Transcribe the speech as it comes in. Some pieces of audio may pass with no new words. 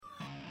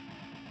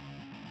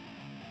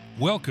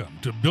Welcome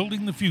to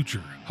Building the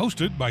Future,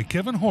 hosted by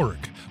Kevin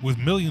Horick. With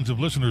millions of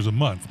listeners a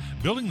month,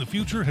 Building the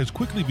Future has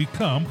quickly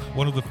become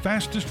one of the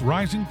fastest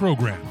rising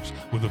programs,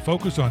 with a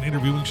focus on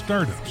interviewing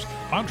startups,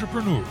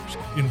 entrepreneurs,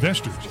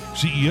 investors,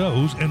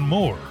 CEOs, and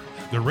more.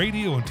 The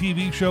radio and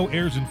TV show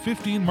airs in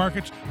 15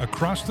 markets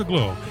across the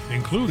globe,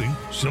 including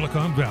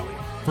Silicon Valley.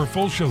 For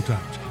full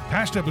showtimes,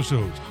 past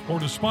episodes, or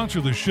to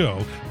sponsor the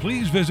show,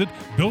 please visit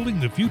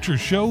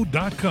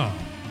buildingthefutureshow.com.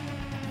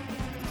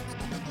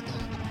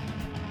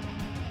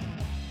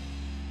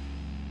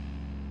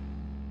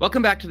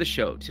 Welcome back to the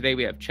show. Today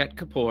we have Chet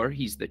Kapoor.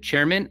 He's the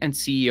chairman and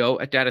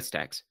CEO at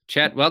DataStax.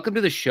 Chet, welcome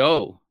to the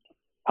show.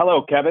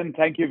 Hello, Kevin.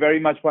 Thank you very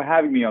much for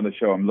having me on the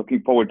show. I'm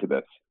looking forward to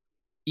this.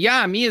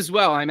 Yeah, me as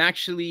well. I'm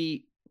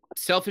actually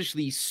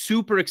selfishly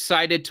super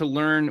excited to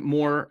learn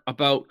more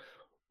about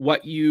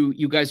what you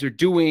guys are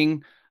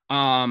doing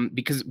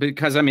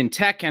because I'm in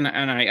tech and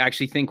I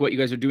actually think what you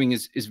guys are doing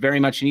is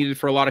very much needed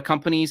for a lot of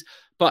companies.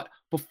 But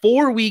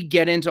before we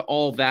get into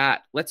all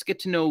that, let's get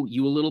to know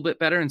you a little bit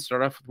better and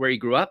start off with where you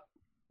grew up.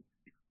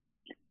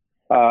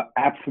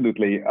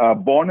 Absolutely.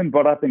 Born and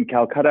brought up in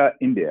Calcutta,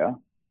 India.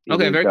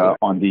 Okay, very cool.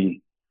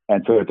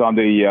 It's on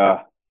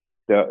the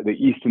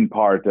eastern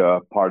part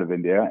of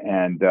India,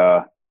 and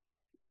the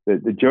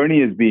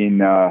journey has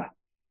been.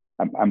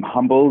 I'm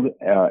humbled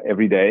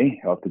every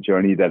day of the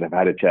journey that I've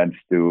had a chance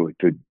to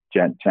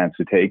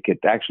take. It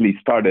actually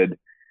started.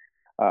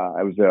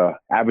 I was an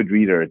avid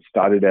reader. It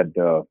started at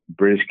the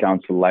British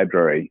Council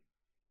Library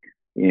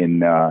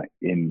in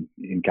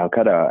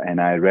Calcutta, and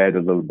I read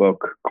a little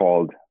book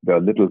called The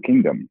Little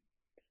Kingdom.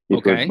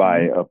 It was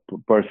by a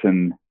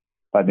person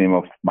by the name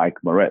of Mike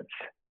Moritz.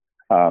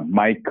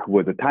 Mike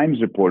was a Times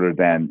reporter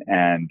then,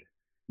 and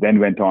then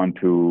went on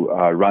to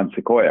run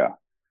Sequoia,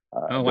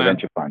 the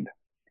venture fund.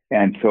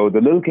 And so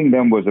The Little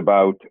Kingdom was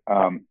about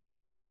two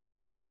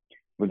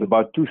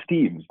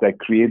Steves that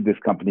created this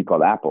company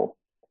called Apple.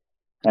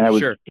 And I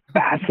was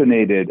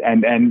fascinated,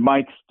 and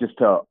Mike's just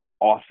a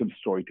awesome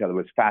storyteller,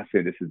 was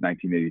fascinated. This is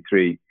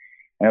 1983.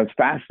 And I was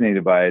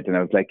fascinated by it. And I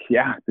was like,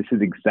 yeah, this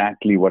is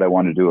exactly what I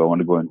want to do. I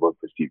want to go and work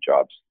for Steve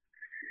Jobs.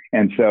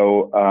 And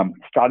so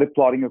started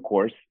plotting a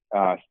course,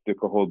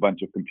 took a whole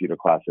bunch of computer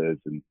classes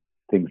and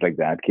things like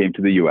that, came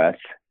to the US,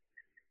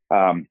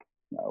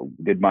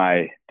 did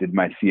my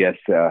CS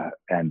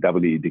and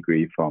EE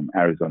degree from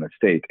Arizona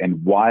State.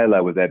 And while I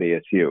was at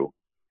ASU,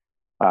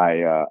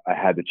 I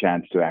had the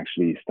chance to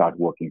actually start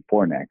working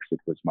for Next.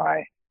 It was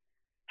my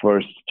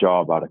first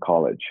job out of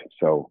college.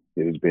 So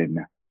it has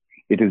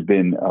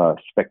been a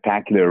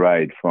spectacular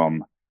ride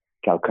from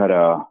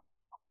Calcutta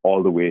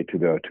all the way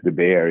to the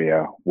Bay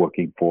Area,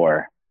 working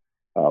for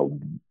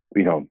one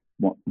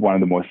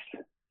of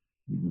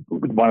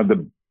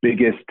the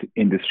biggest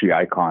industry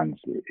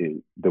icons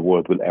the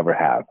world will ever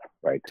have,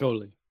 right?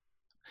 Totally.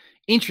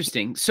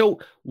 Interesting. So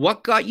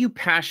what got you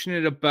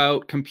passionate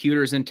about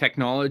computers and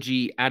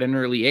technology at an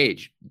early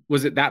age?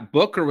 Was it that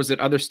book or was it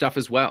other stuff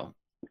as well?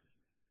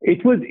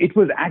 It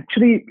was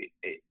actually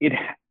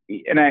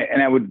and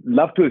I would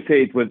love to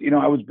say it was,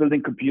 I was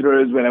building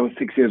computers when I was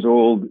 6 years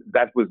old.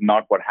 That was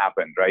not what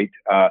happened, right?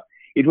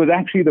 It was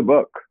actually the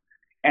book.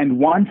 And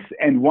once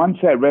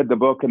I read the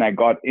book and I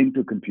got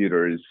into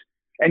computers,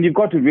 and you've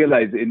got to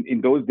realize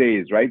in those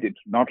days, right?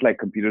 It's not like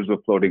computers were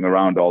floating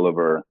around all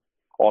over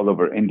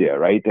India,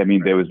 right? I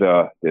mean,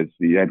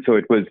 and so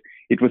it was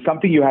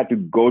something you had to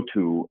go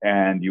to,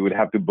 and you would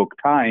have to book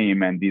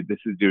time. And this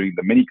is during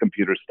the mini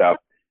computer stuff,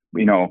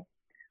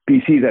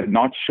 PCs had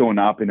not shown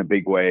up in a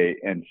big way.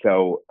 And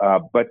so,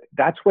 but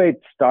that's where it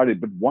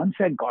started. But once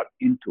I got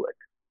into it,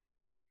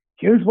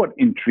 here's what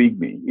intrigued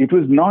me. It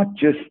was not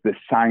just the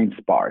science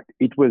part.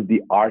 It was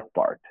the art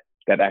part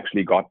that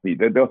actually got me.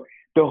 The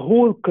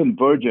whole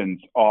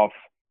convergence of,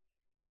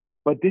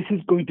 but this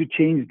is going to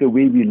change the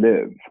way we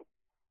live.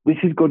 This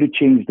is going to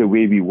change the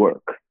way we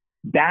work.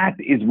 That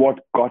is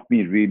what got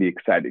me really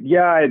excited.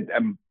 Yeah,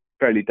 I'm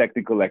fairly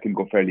technical. I can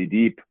go fairly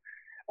deep.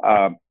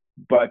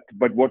 But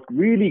what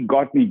really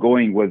got me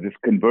going was this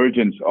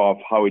convergence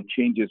of how it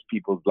changes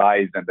people's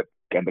lives and the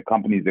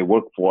companies they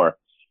work for,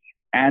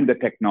 and the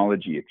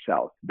technology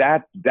itself.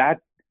 That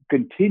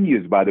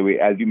continues, by the way,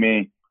 as you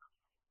may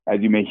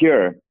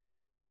hear,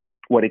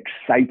 what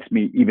excites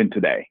me even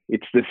today.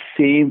 It's the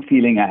same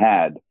feeling I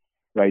had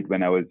right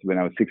when I was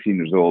 16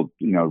 years old,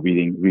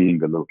 reading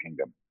The Little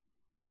Kingdom.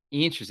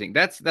 Interesting.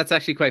 That's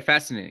actually quite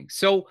fascinating.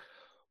 So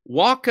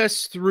walk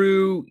us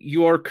through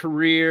your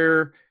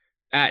career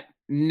at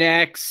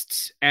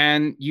Next,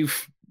 and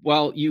you've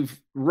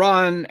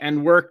run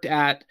and worked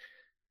at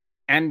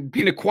and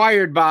been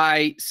acquired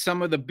by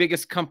some of the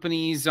biggest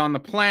companies on the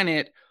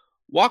planet.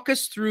 Walk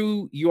us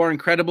through your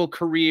incredible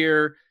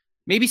career,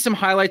 maybe some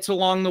highlights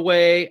along the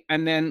way,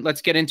 and then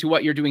let's get into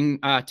what you're doing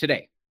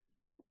today.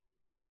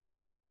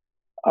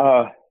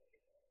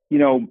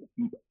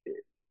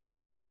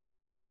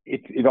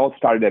 It all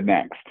started at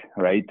Next,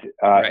 right?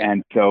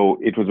 And so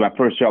it was my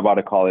first job out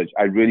of college.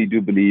 I really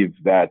do believe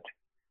that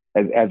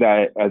as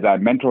I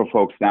mentor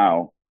folks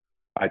now,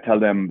 I tell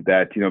them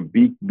that,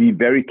 be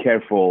very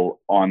careful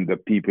on the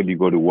people you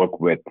go to work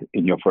with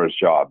in your first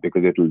job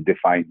because it will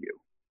define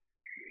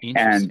you.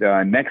 And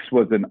Next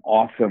was an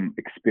awesome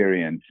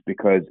experience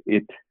because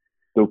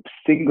the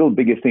single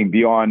biggest thing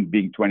beyond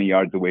being 20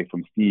 yards away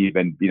from Steve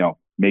and,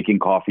 making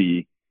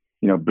coffee,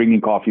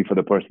 bringing coffee for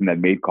the person that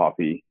made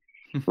coffee,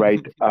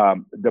 right?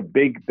 The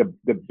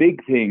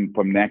big thing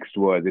from Next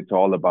was it's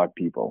all about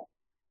people.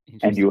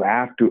 And you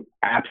have to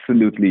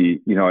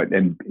absolutely,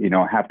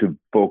 have to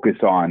focus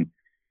on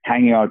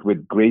hanging out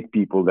with great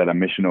people that are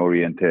mission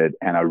oriented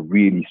and are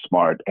really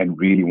smart and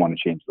really want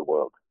to change the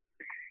world.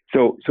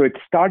 So it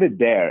started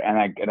there, and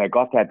I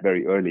got that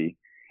very early.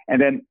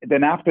 And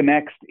then after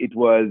Next, it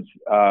was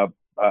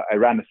I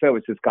ran a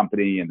services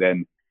company, and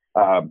then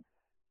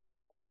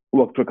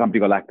worked for a company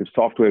called Active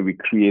Software. We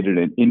created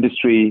an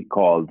industry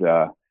called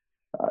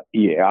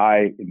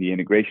EAI in the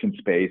integration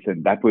space,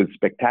 and that was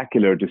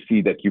spectacular to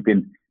see that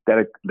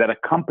that a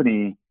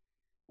company,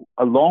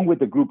 along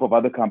with a group of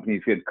other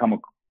companies,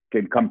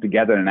 can come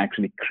together and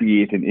actually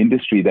create an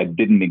industry that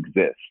didn't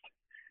exist,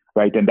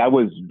 right? And that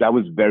was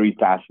very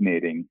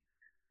fascinating.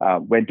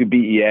 Went to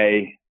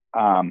BEA,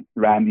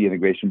 ran the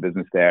integration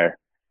business there,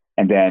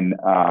 and then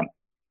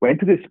went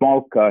to this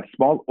small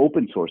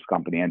open source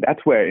company, and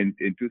that's where in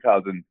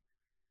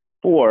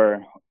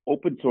 2004,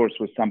 open source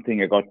was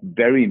something I got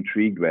very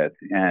intrigued with,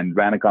 and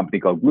ran a company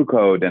called Blue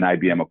Code, and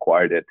IBM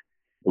acquired it.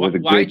 Why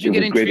did you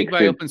get intrigued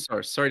by open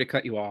source? Sorry to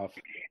cut you off.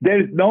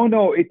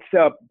 No.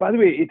 It's by the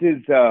way,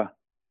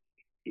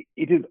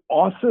 it is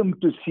awesome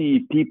to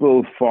see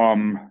people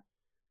from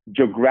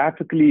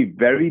geographically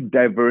very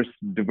diverse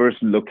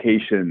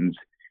locations,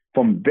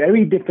 from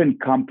very different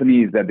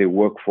companies that they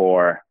work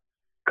for,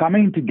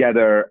 coming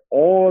together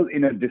all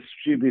in a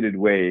distributed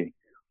way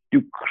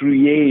to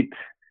create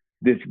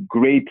this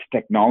great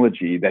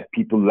technology that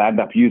people end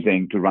up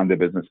using to run their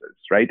businesses,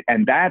 right?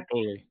 And that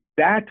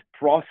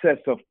process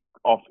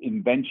of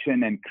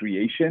invention and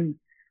creation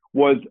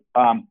was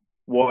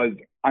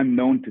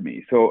unknown to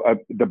me. So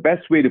the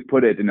best way to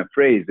put it in a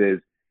phrase is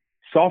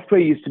software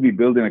used to be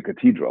built in a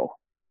cathedral.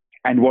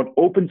 And what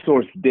open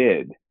source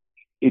did,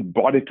 it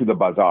brought it to the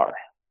bazaar.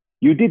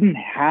 You didn't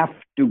have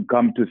to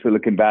come to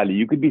Silicon Valley.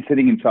 You could be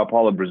sitting in Sao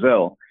Paulo,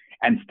 Brazil,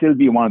 and still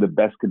be one of the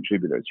best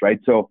contributors, right?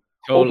 So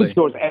open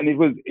source, and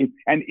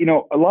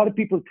a lot of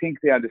people think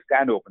they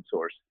understand open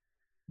source,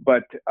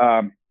 but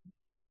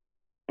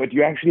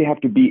you actually have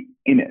to be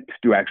in it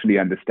to actually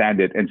understand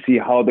it and see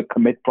how the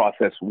commit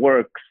process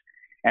works,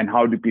 and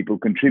how do people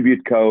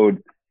contribute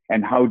code,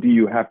 and how do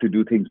you have to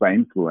do things by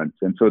influence.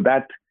 And so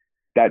that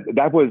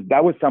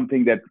was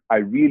something that I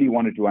really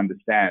wanted to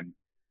understand.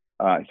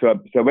 So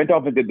I went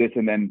off and did this,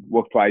 and then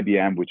worked for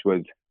IBM, which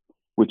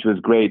was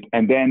great,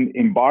 and then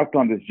embarked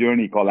on this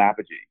journey called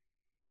Apogee.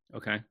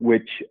 Okay.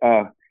 Which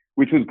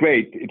was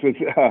great. We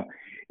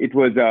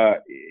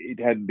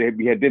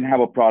didn't have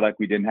a product,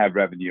 we didn't have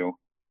revenue,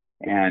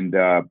 and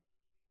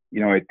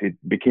it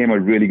became a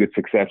really good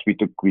success. We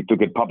took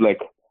it public,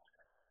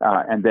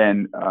 and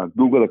then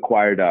Google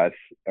acquired us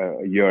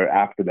a year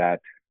after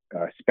that.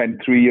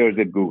 Spent 3 years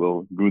at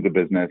Google, grew the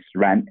business,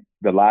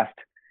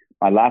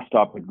 my last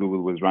stop at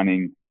Google was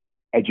running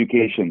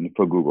education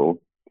for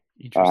Google,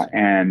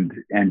 and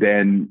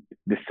then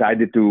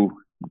decided to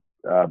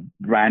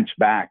branch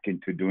back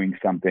into doing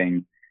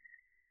something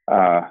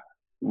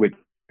with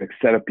a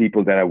set of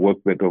people that I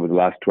worked with over the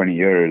last 20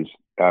 years,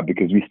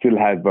 because we still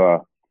have,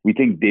 we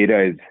think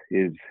data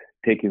is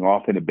taking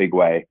off in a big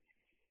way,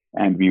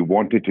 and we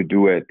wanted to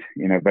do it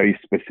in a very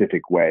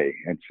specific way.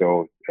 And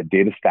so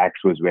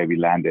DataStax was where we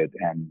landed,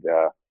 and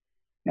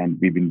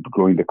we've been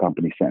growing the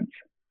company since.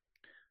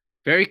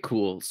 Very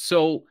cool.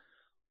 So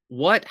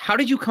how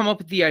did you come up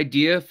with the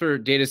idea for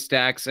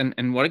DataStax,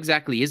 and what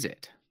exactly is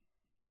it?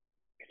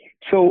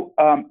 So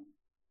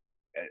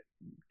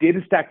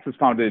DataStax was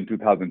founded in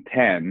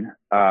 2010,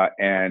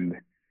 and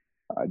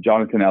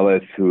Jonathan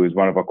Ellis, who is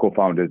one of our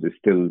co-founders, is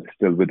still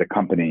with the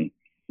company.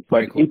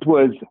 But cool. It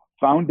was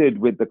founded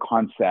with the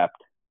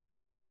concept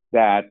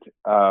that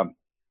SQL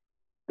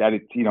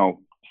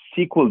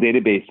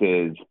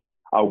databases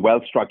are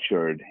well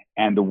structured,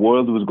 and the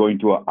world was going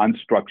to an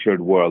unstructured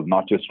world,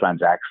 not just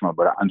transactional,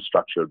 but an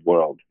unstructured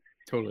world.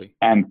 Totally.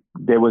 And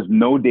there was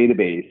no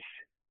database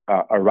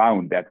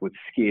around that would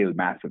scale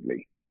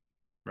massively.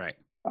 Right.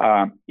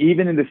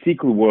 Even in the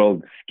SQL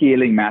world,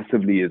 scaling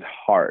massively is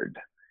hard,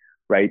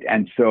 right?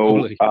 And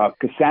so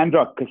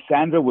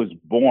Cassandra was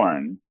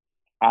born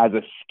as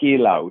a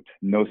scale-out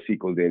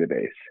NoSQL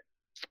database.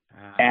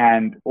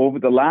 And over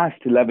the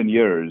last 11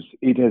 years,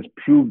 it has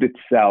proved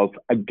itself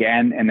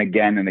again and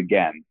again and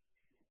again.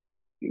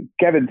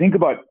 Kevin, think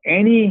about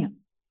any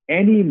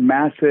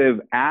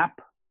massive app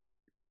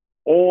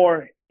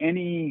or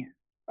any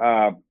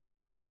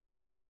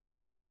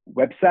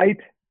website,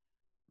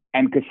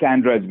 and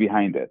Cassandra is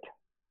behind it,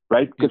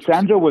 right?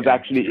 Cassandra was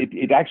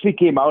it actually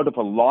came out of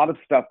a lot of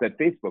stuff that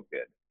Facebook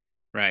did.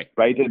 Right.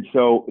 Right. And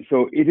so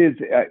it is,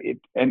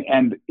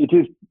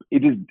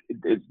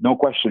 it's no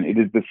question, it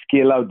is the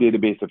scale out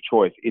database of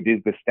choice. It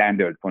is the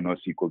standard for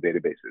NoSQL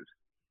databases.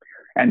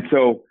 And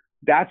so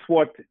that's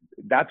what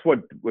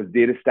was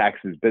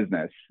DataStax's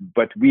business.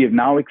 But we have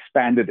now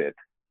expanded it,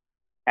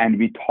 and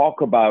we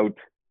talk about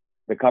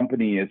the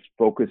company is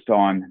focused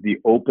on the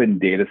open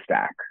data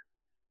stack,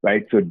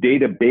 right? So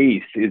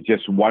database is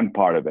just one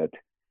part of it,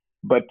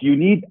 but you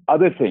need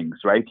other things,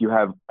 right? You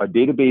have a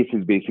database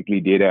is basically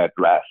data at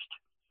rest.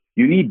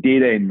 You need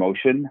data in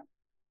motion.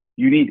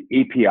 You need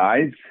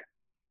APIs.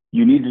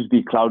 You need to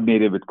be cloud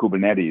native with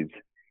Kubernetes.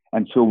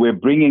 And so we're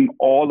bringing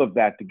all of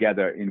that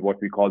together in what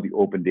we call the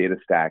open data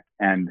stack.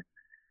 And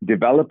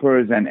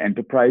developers and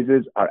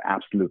enterprises are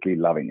absolutely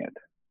loving it.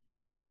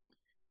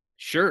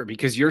 Sure,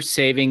 because you're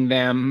saving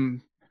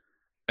them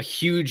a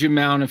huge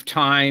amount of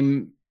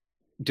time,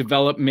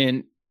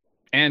 development,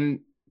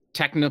 and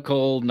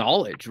technical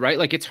knowledge, right?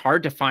 Like it's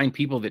hard to find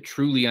people that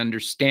truly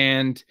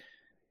understand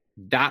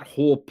that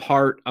whole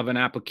part of an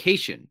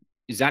application.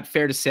 Is that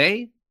fair to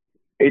say?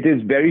 It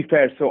is very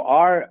fair. So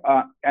our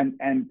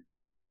and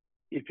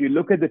if you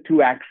look at the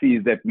two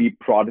axes that we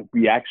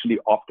actually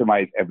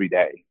optimize every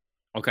day.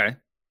 Okay.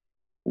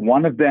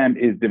 One of them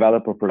is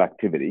developer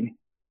productivity.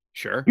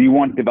 Sure. We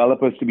want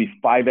developers to be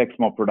 5x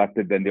more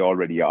productive than they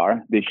already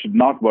are. They should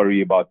not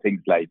worry about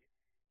things like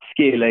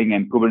scaling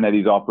and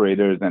Kubernetes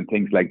operators and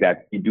things like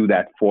that. We do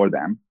that for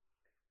them.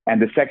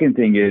 And the second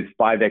thing is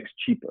 5x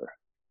cheaper,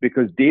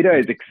 because data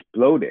is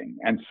exploding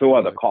and so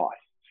are the costs.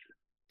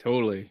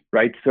 Totally.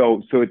 Right.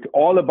 So it's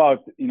all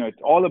about,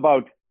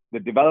 the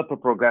developer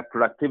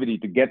productivity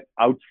to get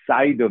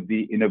outside of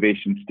the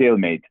innovation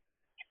stalemate,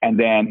 and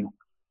then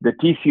the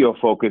TCO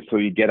focus so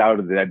you get out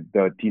of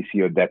the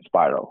TCO debt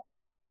spiral.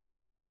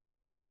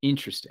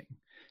 Interesting.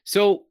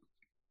 So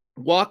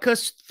walk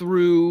us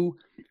through,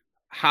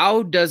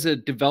 how does a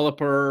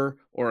developer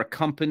or a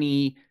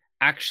company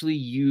actually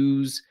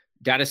use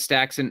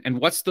DataStax,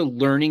 and what's the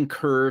learning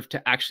curve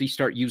to actually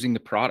start using the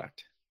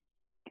product?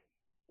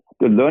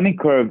 The learning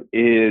curve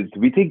is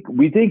we think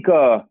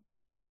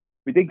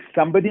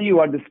somebody who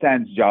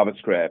understands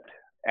JavaScript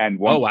and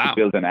wants to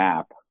build an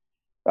app.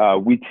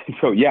 We've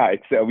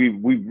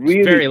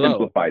really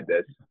simplified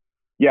this.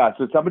 Yeah,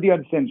 so somebody who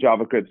understands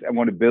JavaScript and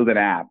want to build an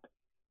app.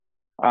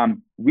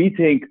 We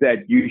think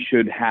that you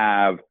should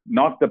have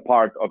not the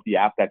part of the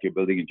app that you're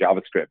building in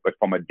JavaScript, but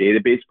from a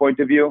database point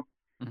of view,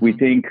 we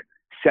think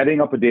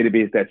setting up a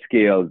database that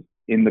scales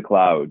in the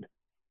cloud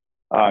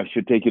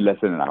should take you less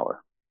than an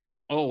hour.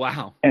 Oh,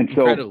 wow. And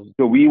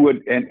so we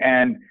would,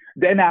 and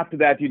then after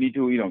that, you need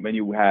to, when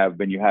you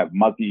have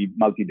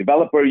multi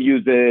developer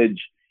usage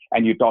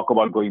and you talk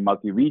about going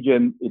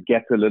multi-region, it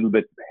gets a little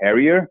bit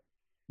hairier,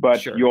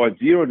 but your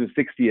 0 to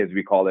 60, as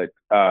we call it,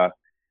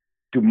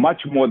 to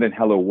much more than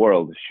Hello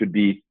World should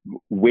be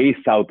way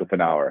south of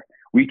an hour.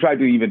 We try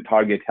to even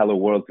target Hello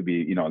World to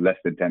be, less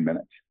than 10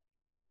 minutes.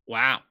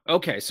 Wow.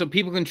 Okay. So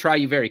people can try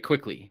you very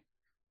quickly.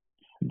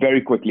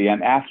 Very quickly.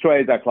 And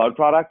Astra is our cloud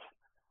product.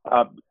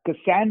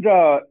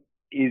 Cassandra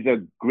is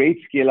a great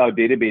scale-out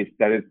database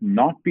that has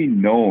not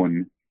been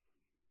known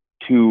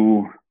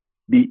to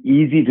be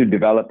easy to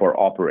develop or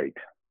operate.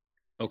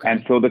 Okay.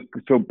 And so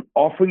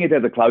offering it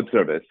as a cloud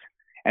service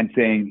and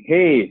saying,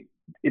 hey,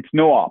 it's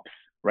no ops,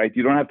 right?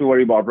 You don't have to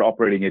worry about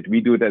operating it.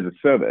 We do it as a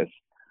service,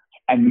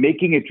 and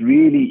making it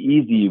really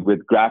easy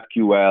with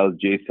GraphQL,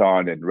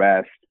 JSON, and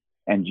REST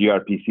and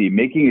gRPC,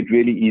 making it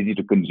really easy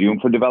to consume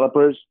for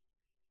developers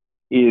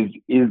is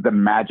the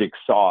magic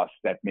sauce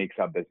that makes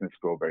our business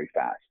grow very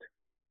fast.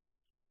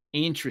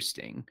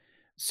 Interesting.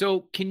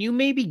 So can you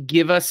maybe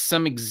give us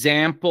some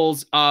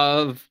examples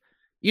of,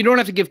 you don't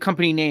have to give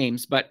company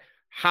names, but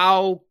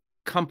how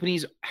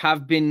companies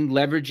have been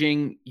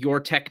leveraging your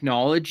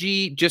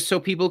technology, just so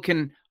people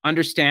can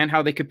understand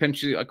how they could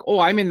potentially, like, oh,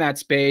 I'm in that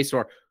space,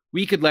 or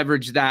we could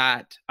leverage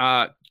that.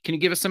 Can you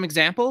give us some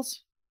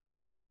examples?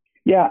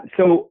 Yeah.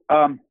 So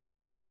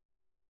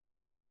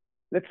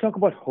let's talk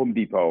about Home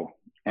Depot.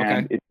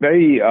 And it's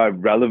very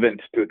relevant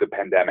to the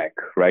pandemic,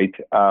 right?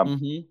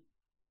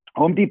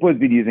 Home Depot has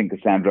been using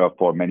Cassandra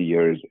for many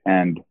years.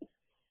 And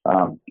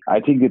I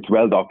think it's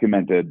well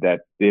documented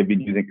that they've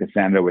been using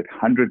Cassandra with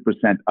 100%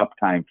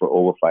 uptime for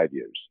over 5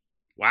 years.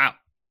 Wow.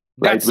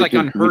 That's right?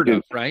 Unheard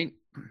of, right?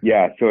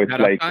 Yeah. So it's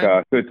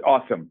so it's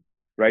awesome,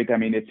 right? I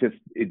mean, it's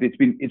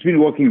been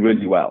working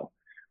really well,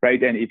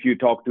 right? And if you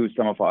talk to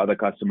some of our other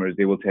customers,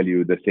 they will tell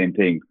you the same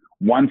thing.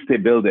 Once they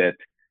build it,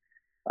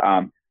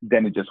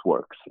 then it just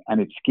works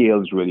and it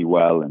scales really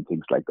well and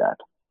things like that.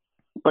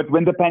 But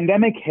when the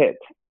pandemic hit,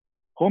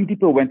 Home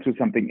Depot went through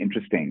something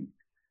interesting.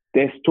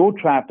 Their store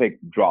traffic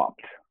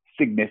dropped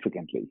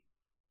significantly.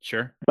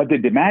 Sure. But the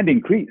demand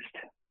increased.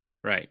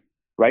 Right.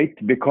 Right?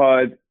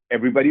 Because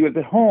everybody was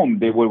at home.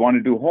 They would want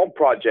to do home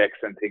projects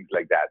and things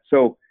like that.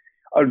 So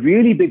a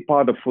really big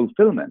part of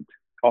fulfillment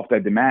of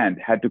that demand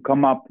had to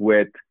come up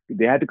with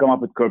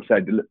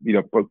curbside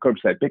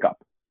pickup.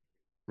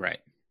 Right.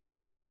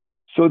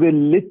 So they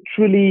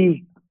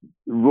literally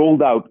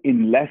rolled out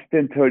in less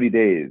than 30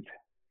 days.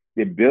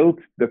 They built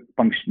the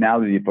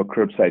functionality for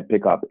curbside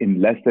pickup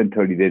in less than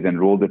 30 days and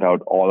rolled it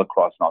out all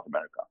across North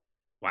America.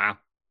 Wow.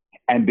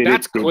 And they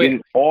That's did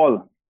it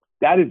all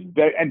That is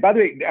very, and by the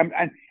way,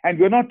 and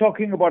we're not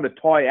talking about a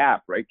toy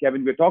app, right,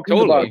 Kevin? We're talking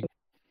about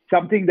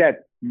something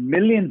that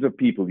millions of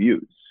people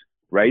use,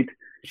 right?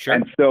 Sure.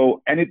 And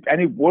so, and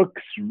it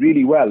works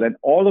really well. And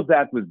all of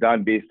that was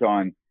done based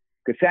on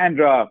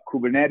Cassandra,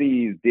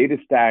 Kubernetes,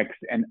 DataStax,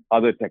 and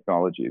other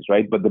technologies,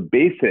 right? But the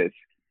basis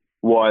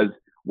was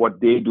what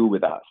they do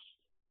with us.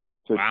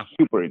 So It's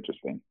super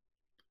interesting.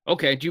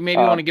 Okay. Do you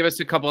maybe want to give us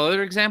a couple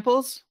other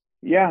examples?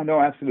 Yeah, no,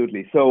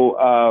 absolutely.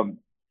 So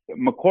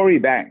Macquarie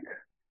Bank,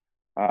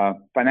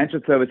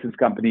 financial services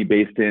company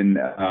based in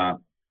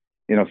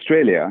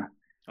Australia.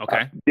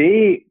 Okay.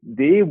 They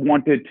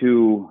wanted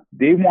to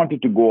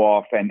go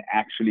off and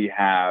actually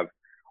have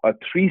a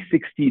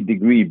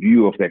 360-degree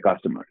view of their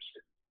customers.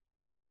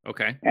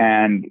 Okay.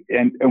 And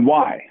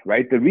why,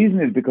 right? The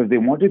reason is because they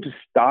wanted to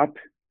start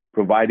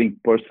providing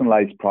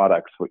personalized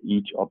products for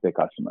each of their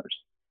customers.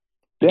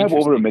 They have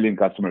over 1 million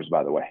customers,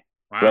 by the way.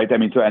 Wow. Right? I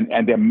mean, so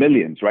and they're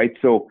millions, right?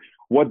 So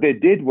what they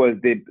did was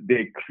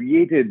they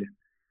created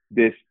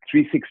this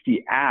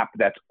 360 app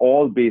that's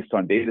all based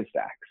on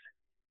DataStax.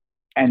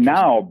 And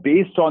now,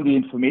 based on the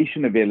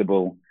information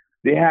available,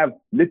 they have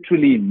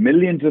literally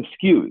millions of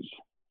SKUs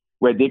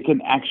where they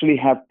can actually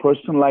have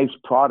personalized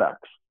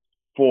products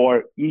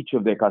for each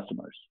of their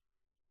customers,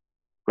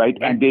 right?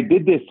 And they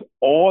did this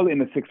all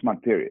in a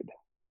 6-month period.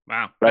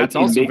 Wow, right? That's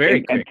also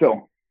very quick. And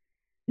so,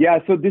 yeah,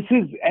 so this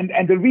is, and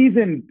the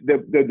reason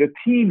the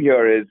theme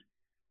here is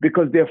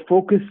because they're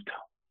focused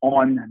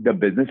on the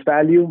business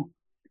value,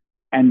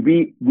 and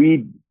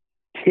we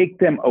take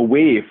them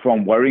away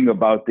from worrying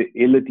about the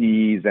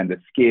utilities and the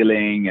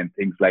scaling and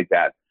things like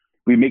that.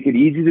 We make it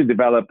easy to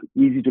develop,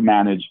 easy to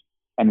manage,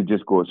 and it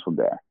just goes from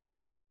there.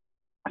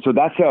 So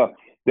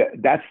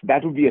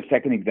that would be a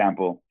second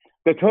example.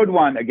 The third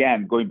one,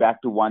 again, going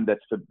back to one that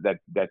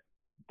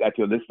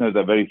your listeners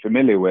are very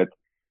familiar with,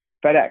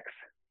 FedEx.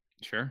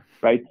 Sure.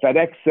 Right.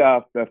 FedEx,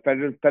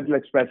 Federal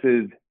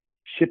Express's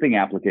shipping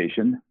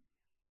application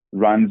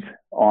runs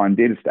on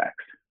DataStax.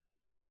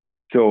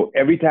 So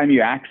every time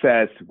you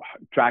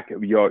track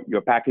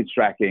your package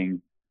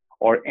tracking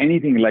or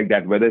anything like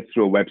that, whether it's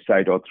through a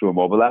website or through a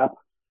mobile app,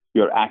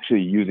 you're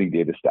actually using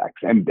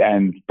DataStax.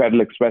 And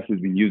Federal Express has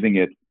been using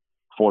it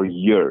for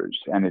years,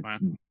 and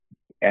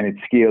it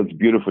scales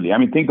beautifully. I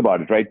mean, think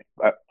about it, right?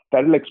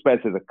 Federal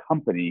Express as a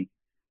company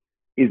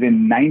is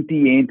in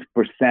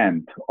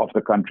 98% of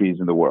the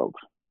countries in the world.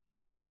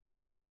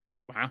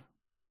 Wow.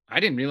 I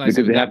didn't realize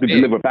because they have to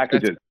deliver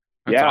packages.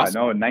 That's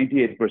awesome. No,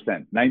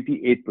 98%.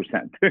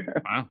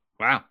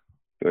 Wow.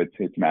 So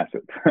it's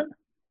massive.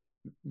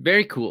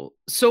 Very cool.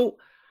 So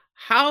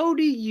how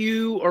do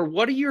you, or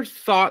what are your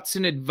thoughts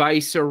and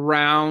advice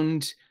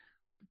around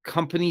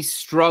companies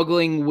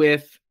struggling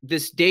with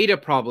this data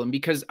problem?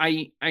 Because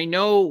I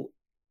know,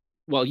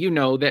 well, you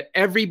know that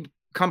every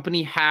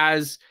company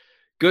has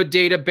good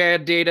data,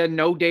 bad data,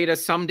 no data,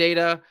 some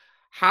data.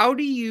 How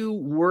do you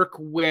work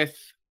with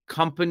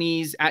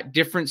companies at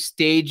different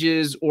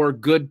stages or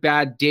good,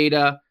 bad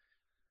data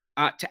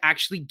to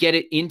actually get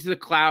it into the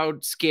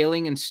cloud,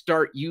 scaling, and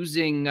start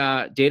using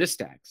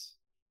DataStax?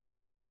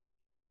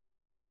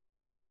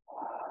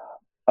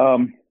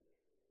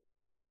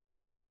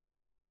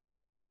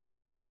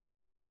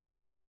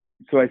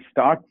 So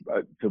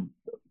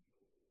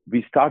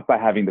we start by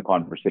having the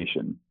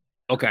conversation.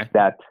 Okay.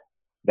 That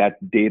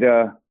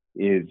data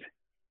is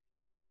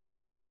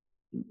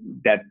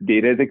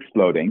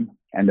exploding,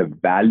 and the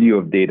value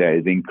of data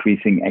is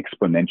increasing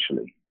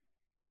exponentially.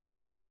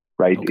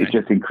 Right? Okay. It's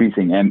just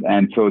increasing,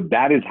 and so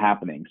that is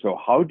happening. So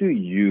how do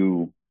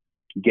you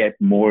get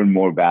more and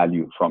more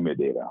value from your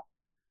data?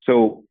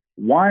 So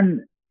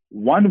one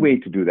way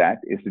to do that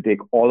is to take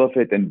all of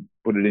it and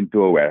put it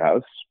into a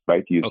warehouse,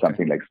 right? Use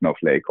something like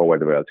Snowflake or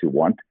whatever else you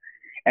want,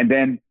 and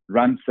then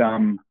run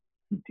some,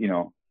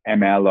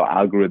 ML or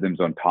algorithms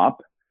on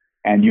top,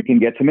 and you can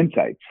get some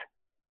insights.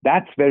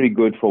 That's very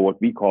good for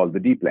what we call the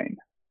deep lane.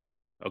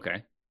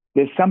 Okay.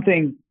 There's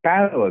something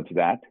parallel to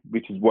that,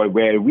 which is where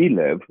we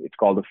live. It's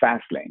called the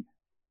fast lane,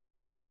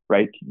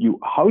 right?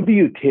 How do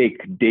you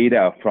take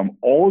data from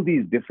all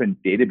these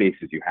different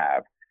databases you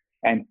have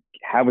and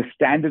have a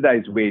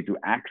standardized way to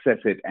access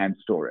it and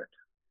store it?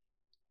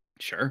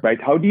 Sure.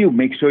 Right? How do you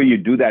make sure you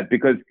do that?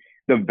 Because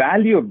the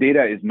value of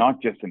data is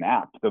not just an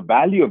app. The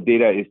value of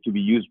data is to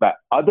be used by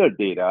other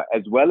data,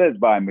 as well as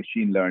by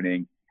machine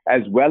learning,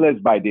 as well as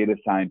by data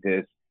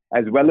scientists,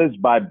 as well as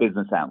by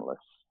business analysts,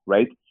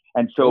 right?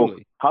 And so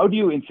how do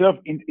you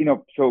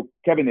so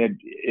Kevin,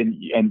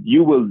 and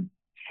you will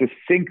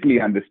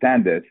succinctly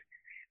understand this,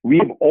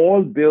 we've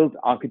all built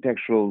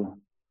architectural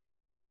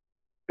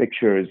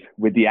pictures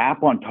with the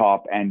app on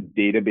top and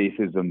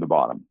databases on the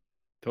bottom.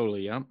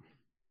 Totally, yeah.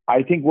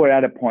 I think we're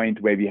at a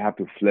point where we have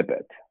to flip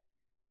it.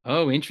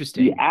 Oh,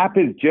 interesting. The app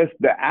is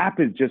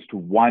just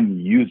one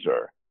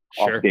user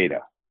of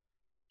data.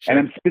 Sure. And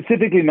I'm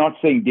specifically not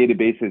saying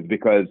databases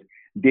because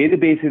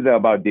databases are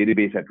about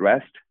database at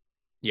rest.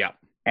 Yeah.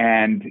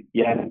 And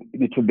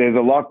there's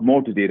a lot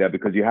more to data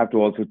because you have to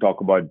also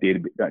talk about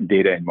data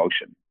in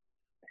motion,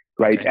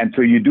 right? Okay. And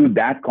so you do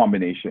that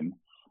combination.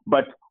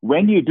 But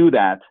when you do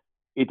that,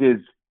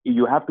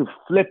 you have to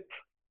flip,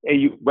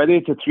 whether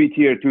it's a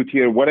 3-tier,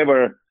 2-tier,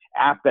 whatever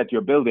app that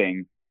you're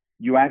building,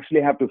 you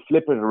actually have to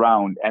flip it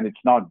around, and it's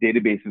not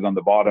databases on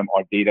the bottom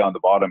or data on the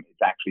bottom.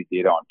 It's actually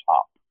data on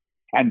top.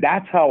 And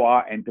that's how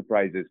our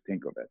enterprises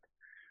think of it.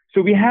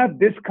 So we have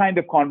this kind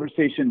of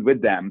conversation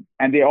with them,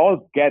 and they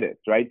all get it,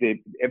 right?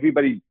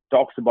 Everybody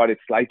talks about it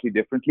slightly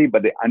differently,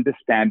 but they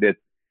understand it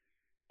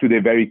to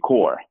their very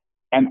core.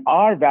 And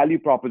our value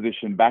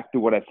proposition, back to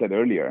what I said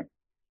earlier,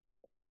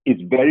 is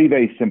very,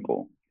 very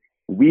simple.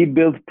 We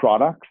build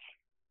products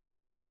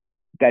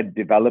that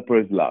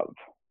developers love.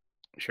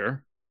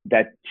 Sure.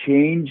 That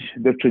change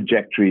the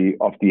trajectory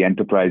of the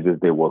enterprises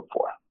they work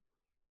for.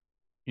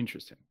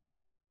 Interesting.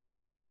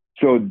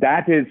 So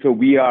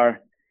we are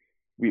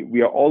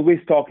always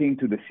talking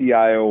to the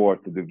CIO or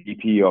to the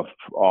VP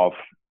of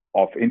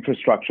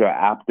infrastructure,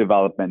 app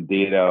development,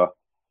 data,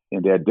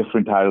 and there are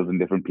different titles in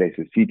different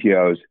places,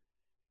 CTOs,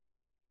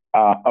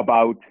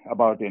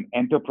 about an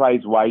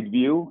enterprise-wide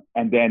view,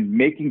 and then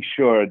making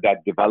sure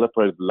that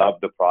developers love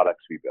the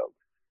products we build.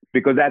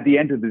 Because at the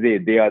end of the day,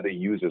 they are the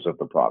users of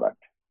the product.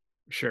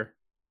 Sure.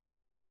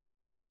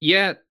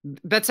 Yeah,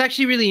 that's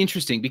actually really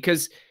interesting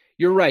because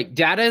you're right.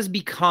 Data has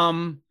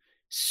become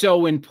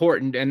so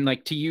important. And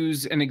like, to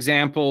use an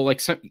example,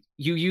 like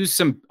you use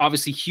some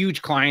obviously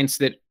huge clients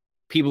that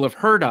people have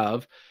heard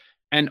of,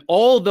 and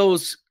all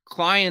those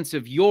clients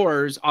of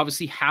yours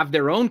obviously have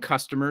their own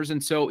customers.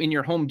 And so in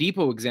your Home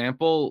Depot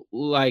example,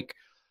 like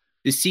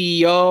the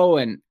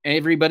CEO and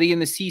everybody in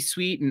the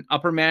C-suite and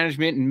upper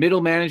management and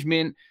middle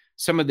management,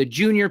 some of the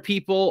junior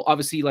people,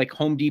 obviously like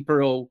Home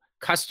Depot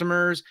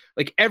customers,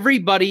 like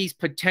everybody's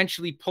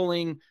potentially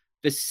pulling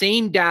the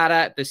same data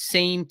at the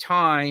same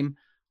time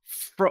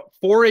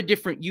for a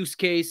different use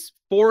case,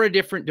 for a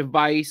different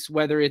device,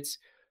 whether it's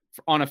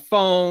on a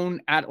phone,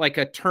 at like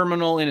a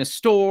terminal in a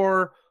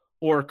store,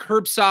 or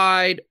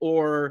curbside,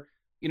 or,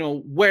 you know,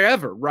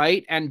 wherever,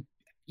 right? And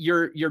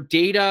your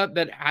data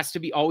that has to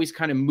be always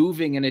kind of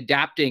moving and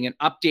adapting and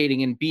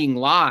updating and being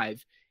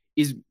live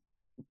is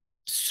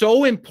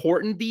so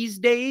important these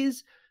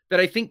days that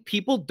I think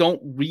people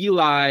don't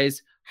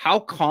realize how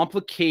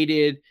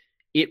complicated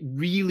it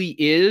really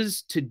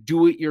is to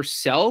do it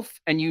yourself.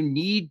 And you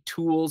need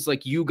tools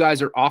like you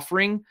guys are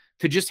offering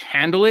to just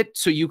handle it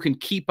so you can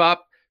keep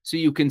up, so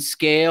you can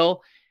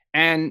scale.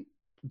 And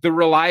the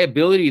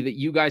reliability that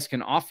you guys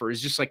can offer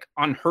is just like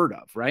unheard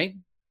of, right?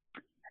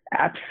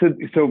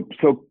 Absolutely.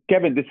 So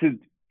Kevin, this is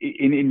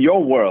in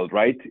your world,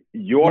 right?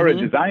 You're a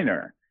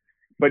designer.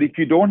 But if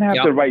you don't have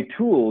the right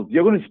tools,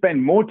 you're going to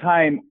spend more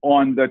time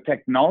on the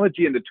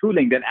technology and the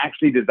tooling than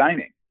actually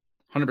designing.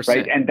 100%.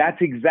 Right? And that's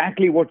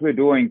exactly what we're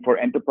doing for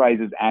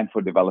enterprises and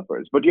for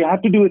developers. But you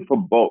have to do it for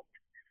both,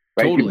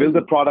 right? Totally. You build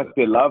a product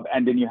they love,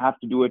 and then you have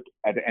to do it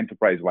at an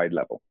enterprise-wide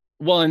level.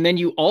 Well, and then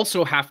you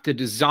also have to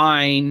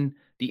design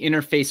the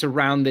interface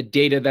around the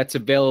data that's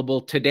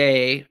available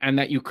today and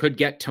that you could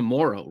get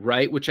tomorrow,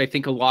 right? Which I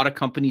think a lot of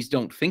companies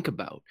don't think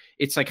about.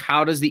 It's like,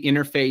 how does the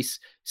interface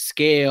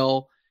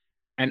scale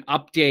and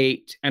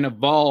update and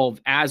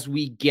evolve as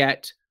we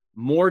get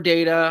more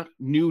data,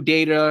 new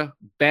data,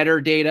 better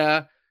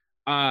data?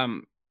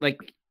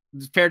 Like,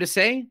 fair to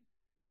say?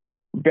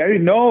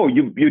 No,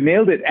 you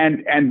nailed it.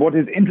 And what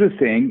is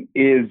interesting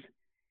is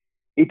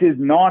it is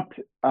not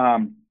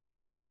the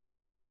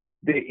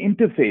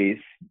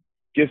interface,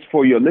 just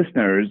for your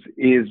listeners,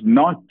 is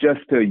not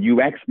just a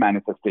UX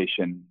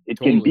manifestation. It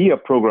can be a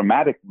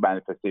programmatic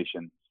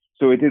manifestation.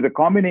 So it is a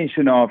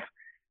combination of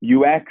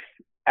UX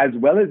as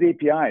well as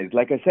APIs.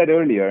 Like I said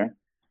earlier,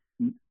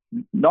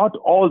 not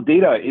all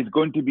data is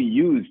going to be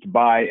used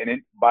by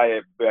a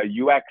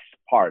UX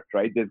part,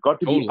 right? There's got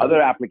to be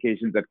other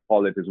applications that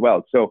call it as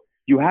well. So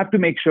you have to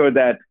make sure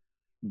that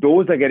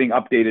those are getting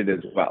updated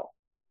as well.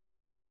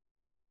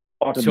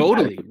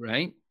 Totally,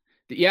 right?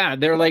 Yeah,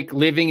 they're like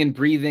living and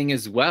breathing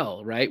as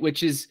well, right?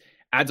 Which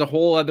adds a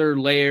whole other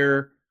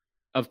layer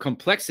of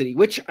complexity,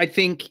 which I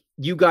think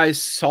you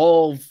guys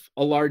solve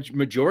a large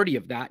majority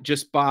of that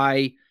just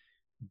by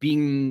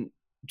being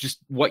just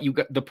what you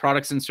got, the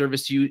products and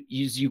service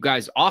you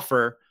guys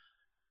offer.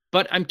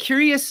 But I'm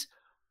curious,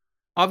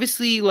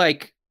 obviously,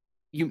 like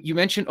you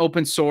mentioned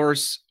open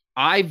source.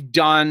 I've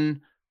done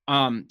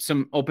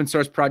some open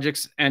source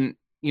projects, and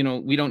you know,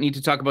 we don't need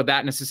to talk about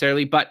that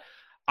necessarily, but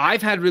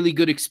I've had really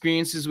good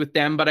experiences with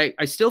them. But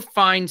I still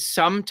find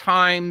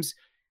sometimes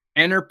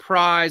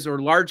enterprise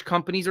or large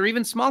companies, or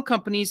even small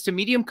companies to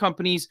medium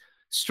companies,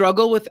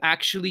 struggle with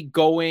actually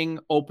going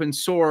open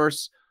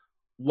source.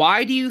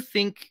 Why do you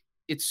think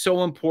it's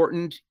so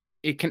important?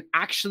 It can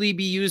actually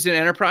be used in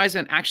enterprise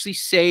and actually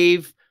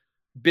save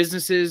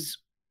businesses,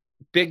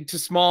 big to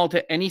small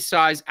to any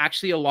size,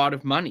 actually a lot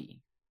of money.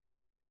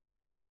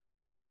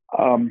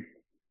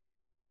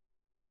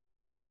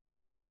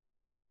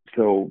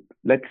 So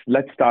let's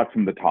start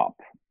from the top.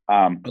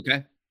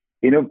 Okay.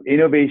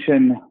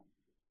 Innovation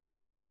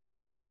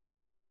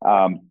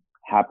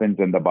happens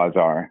in the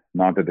bazaar,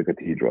 not at the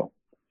cathedral.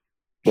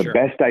 The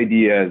best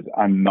ideas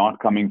are not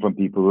coming from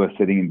people who are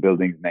sitting in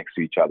buildings next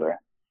to each other.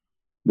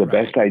 the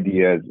best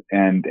ideas,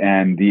 and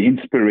the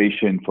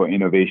inspiration for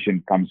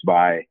innovation comes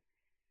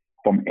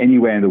from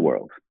anywhere in the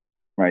world,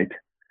 right?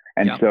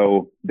 And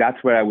so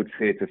that's where I would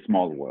say it's a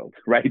small world,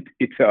 right?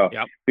 It's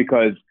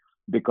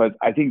because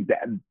I think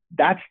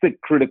that's the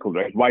critical,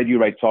 right? Why do you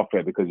write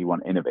software? Because you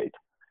want to innovate,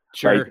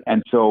 sure.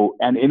 Right?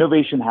 And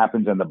innovation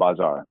happens in the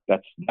bazaar.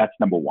 That's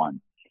number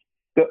one.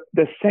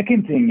 The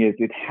second thing is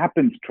it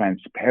happens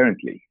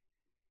transparently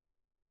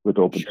with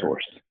open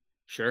source.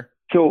 Sure.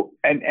 So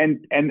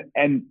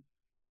and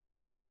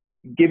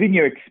given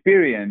your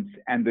experience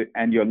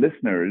and your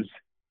listeners,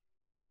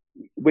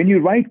 when you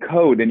write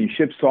code and you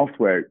ship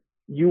software,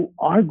 you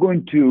are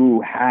going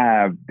to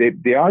have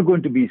there are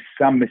going to be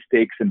some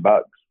mistakes and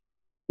bugs.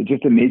 It's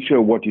just the nature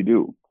of what you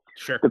do.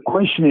 Sure. The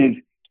question is,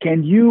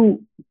 can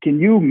you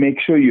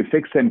make sure you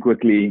fix them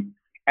quickly,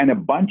 and a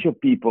bunch of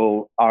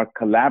people are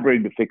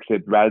collaborating to fix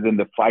it rather than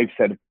the five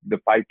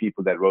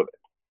people that wrote it?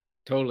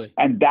 Totally.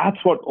 And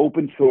that's what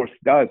open source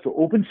does. So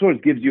open source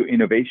gives you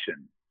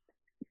innovation,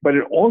 but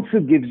it also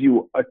gives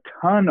you a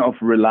ton of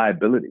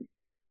reliability.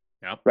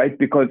 Right?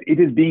 Because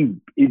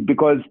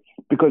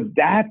because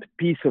that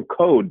piece of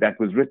code that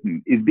was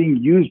written is being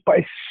used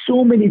by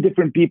so many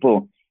different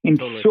people in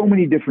so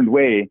many different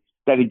ways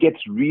that it gets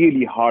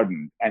really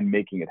hardened and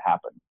making it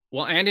happen.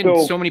 Well, and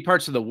in so many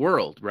parts of the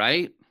world,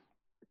 right?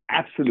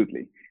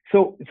 Absolutely.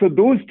 So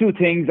those two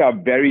things are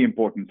very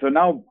important. So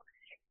now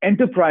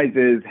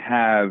enterprises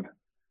have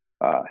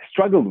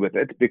struggled with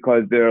it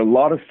because there are a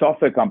lot of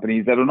software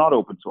companies that are not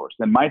open source.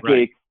 And my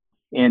take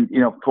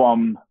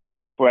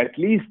for at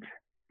least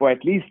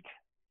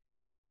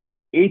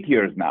 8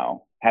 years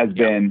now has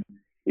been,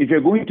 if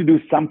you're going to do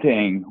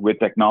something with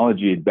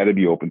technology, it better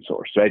be open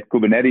source, right?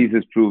 Kubernetes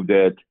has proved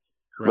it,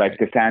 right?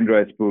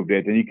 Cassandra has proved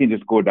it, and you can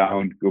just go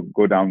down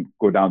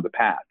the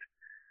path.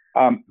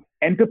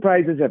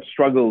 Enterprises have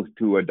struggled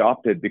to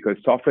adopt it because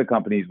software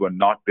companies were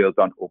not built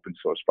on open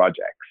source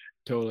projects.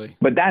 Totally.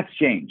 But that's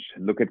changed.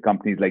 Look at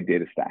companies like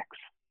DataStax.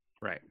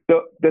 Right.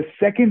 So the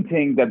second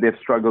thing that they've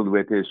struggled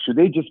with is, should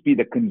they just be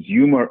the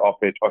consumer of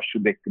it, or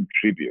should they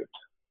contribute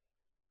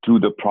to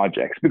the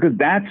projects? Because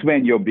that's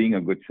when you're being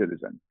a good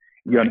citizen.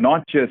 You're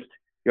not just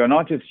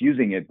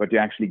using it, but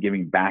you're actually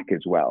giving back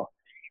as well.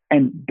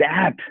 And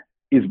that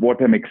is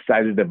what I'm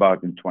excited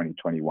about in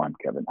 2021,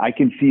 Kevin. I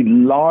can see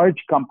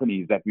large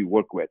companies that we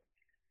work with,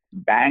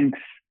 banks,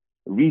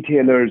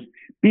 retailers,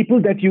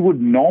 people that you would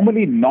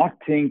normally not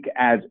think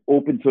as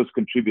open source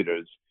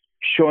contributors,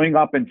 showing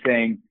up and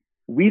saying,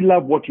 we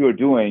love what you're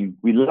doing.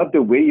 We love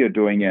the way you're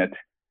doing it.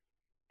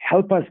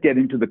 Help us get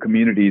into the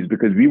communities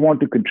because we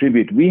want to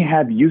contribute. We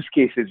have use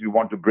cases we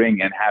want to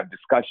bring and have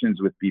discussions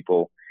with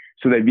people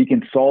so that we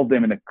can solve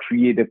them in a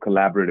creative,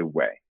 collaborative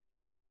way.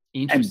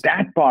 And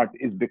that part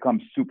is become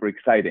super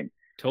exciting.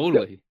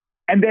 Totally.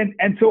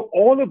 So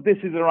all of this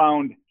is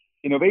around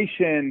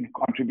innovation,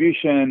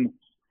 contribution,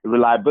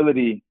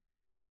 reliability.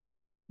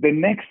 The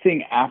next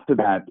thing after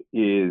that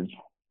is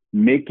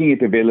making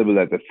it available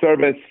as a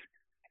service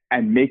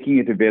and making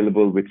it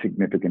available with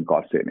significant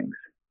cost savings.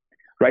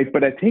 Right.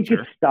 But I think it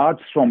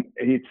starts from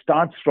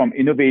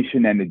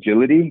innovation and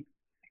agility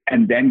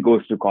and then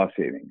goes to cost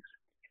savings.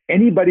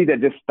 Anybody that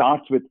just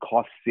starts with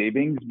cost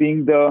savings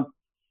being the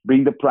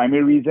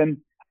primary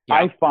reason,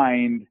 I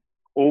find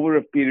over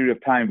a period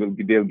of time,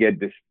 they'll get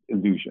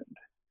disillusioned.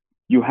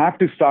 You have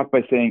to start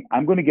by saying,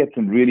 I'm going to get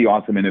some really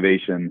awesome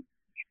innovation,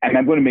 and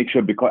I'm going to make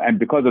sure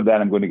because of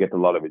that, I'm going to get a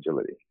lot of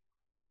agility.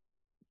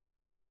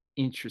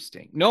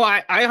 Interesting. No,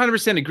 I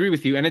 100% agree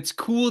with you. And it's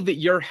cool that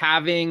you're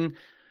having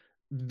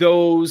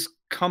those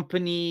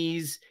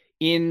companies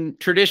in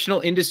traditional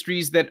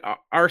industries that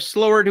are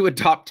slower to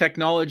adopt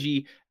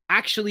technology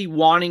actually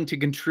wanting to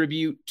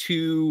contribute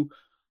to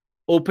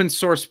open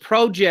source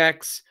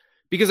projects,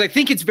 because I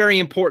think it's very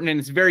important and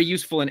it's very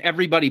useful and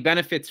everybody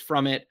benefits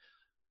from it.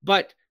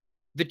 But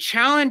the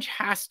challenge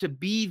has to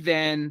be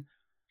then,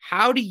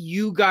 how do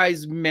you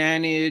guys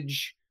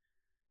manage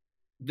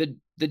the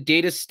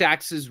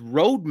DataStax'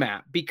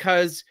 roadmap?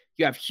 Because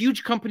you have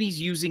huge companies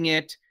using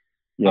it.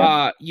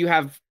 You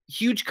have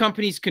huge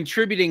companies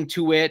contributing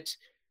to it.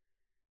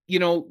 You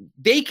know,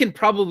 they can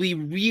probably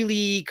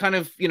really kind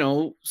of,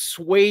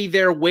 sway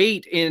their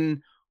weight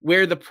in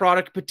where the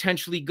product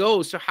potentially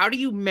goes. So how do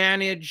you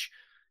manage,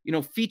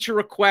 feature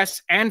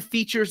requests and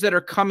features that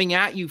are coming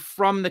at you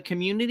from the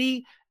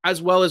community,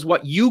 as well as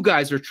what you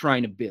guys are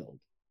trying to build?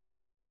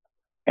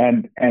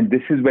 And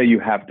this is where you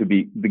have to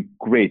be the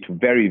great,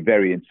 very,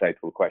 very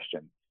insightful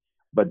question.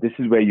 But this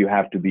is where you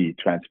have to be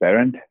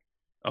transparent.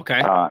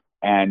 Okay.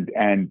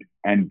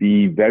 And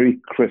be very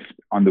crisp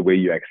on the way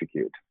you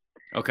execute.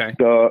 Okay.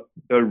 The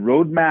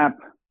roadmap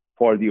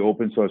for the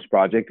open source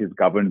project is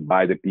governed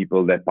by the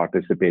people that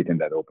participate in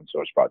that open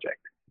source project.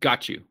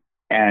 Got you.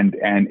 And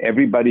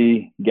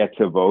everybody gets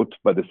a vote,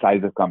 but the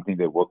size of company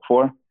they work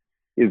for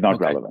is not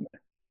relevant.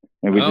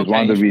 And which is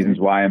one of the reasons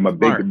why I'm a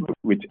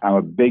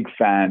big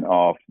fan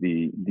of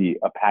the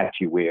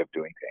Apache way of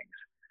doing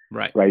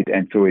things. Right.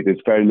 And so it is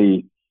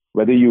fairly,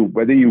 whether you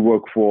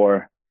work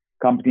for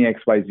company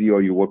XYZ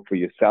or you work for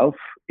yourself,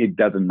 it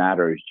doesn't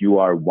matter. You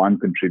are one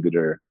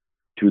contributor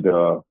to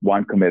the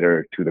one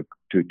committer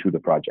to the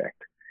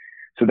project.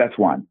 So that's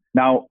one.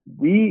 Now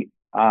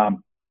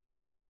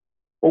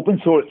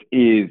open source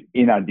is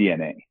in our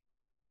DNA.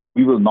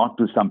 We will not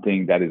do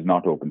something that is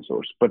not open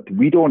source, but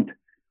we don't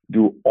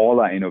do all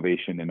our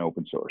innovation in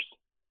open source.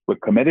 We're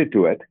committed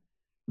to it.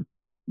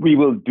 We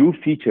will do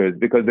features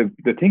because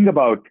the thing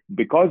about,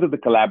 because of the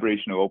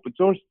collaboration of open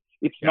source,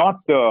 it's not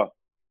the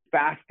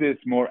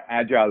fastest, more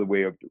agile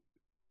way of doing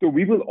it. So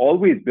we will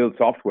always build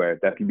software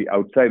that will be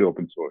outside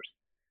open source,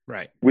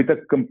 right, with a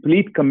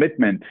complete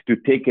commitment to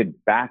take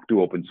it back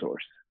to open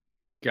source.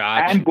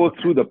 Gotcha. And go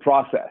through the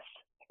process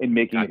in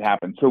making it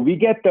happen. So we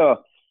get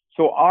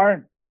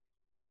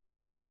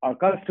our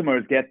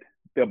customers get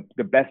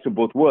the best of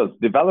both worlds.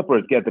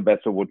 Developers get the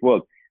best of both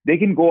worlds. They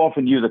can go off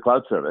and use a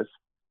cloud service,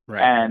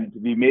 right, and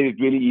we made it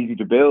really easy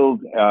to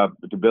build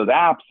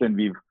apps, and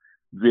we've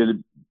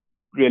really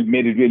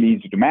made it really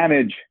easy to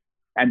manage.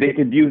 And they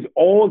can use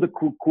all the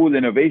cool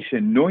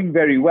innovation, knowing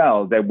very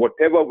well that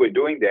whatever we're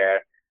doing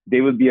there,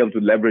 they will be able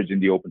to leverage in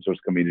the open source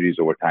communities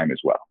over time as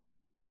well.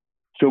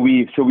 So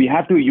we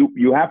have to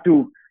you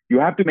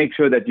have to make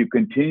sure that you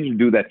continue to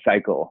do that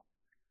cycle,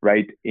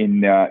 right?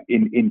 In a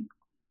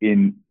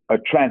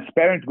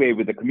transparent way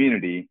with the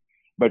community,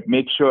 but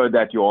make sure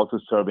that you're also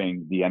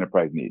serving the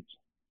enterprise needs.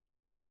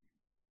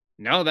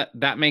 No,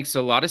 that makes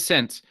a lot of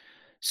sense.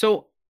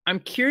 So I'm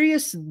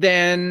curious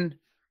then,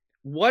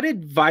 what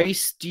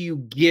advice do you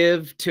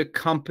give to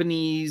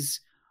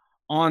companies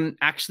on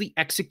actually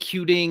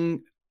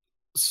executing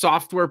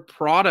software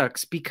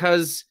products?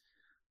 Because,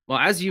 well,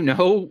 as you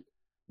know,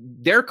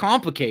 they're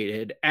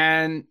complicated.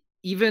 And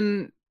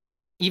even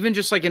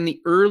just like in the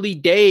early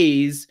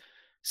days,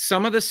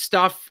 some of the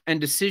stuff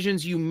and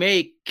decisions you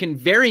make can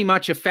very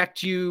much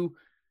affect you,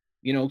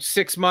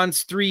 6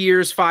 months, 3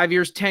 years, 5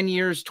 years, 10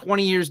 years,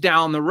 20 years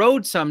down the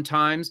road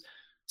sometimes.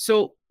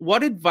 So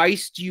what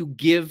advice do you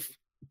give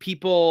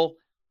people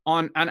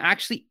on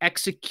actually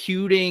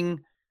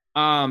executing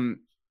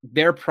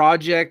their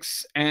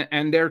projects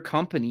and their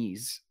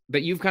companies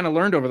that you've kind of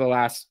learned over the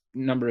last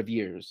number of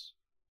years?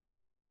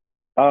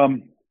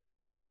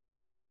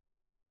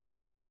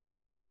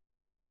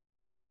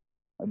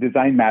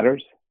 Design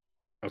matters.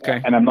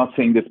 Okay. And I'm not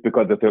saying this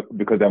because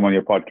I'm on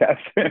your podcast.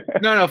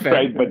 No, fair.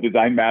 Right, but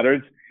design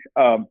matters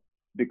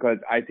because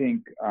I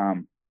think,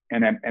 and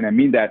I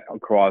mean that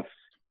across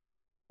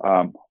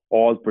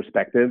all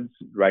perspectives,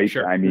 right?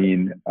 Sure. I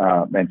mean,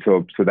 and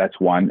so that's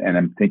one. And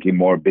I'm thinking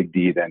more big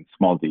D than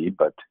small d,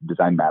 but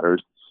design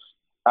matters.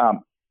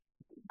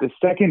 The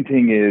second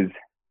thing is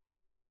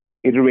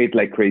iterate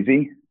like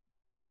crazy,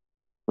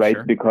 right?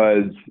 Sure.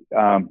 Because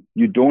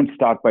you don't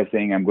start by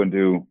saying, I'm going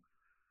to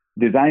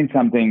design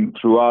something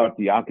throughout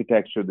the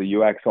architecture, the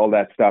UX, all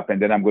that stuff,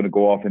 and then I'm going to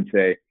go off and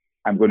say,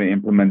 I'm going to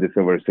implement this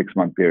over a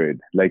 6-month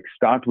period. Like,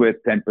 start with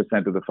 10%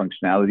 of the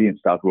functionality and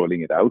start rolling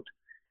it out,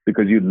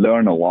 because you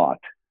learn a lot,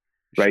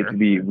 right? Sure.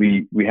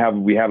 We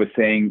have a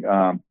saying,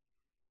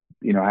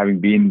 having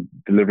been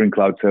delivering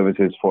cloud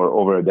services for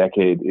over a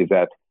decade, is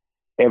that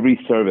every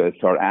service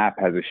or app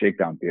has a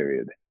shakedown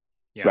period,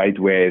 right?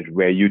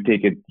 Where you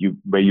take it,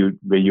 where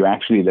you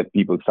actually let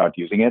people start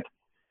using it,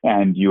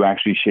 and you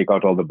actually shake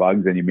out all the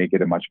bugs, and you make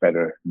it a much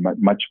better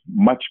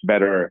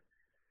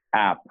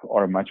app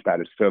or a much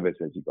better service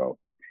as you go.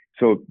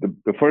 So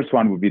the first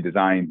one would be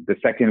design. The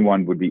second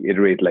one would be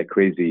iterate like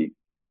crazy.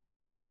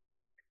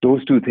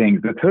 Those two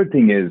things. The third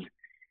thing is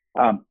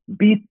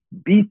be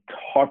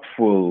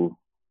thoughtful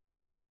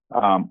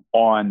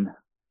on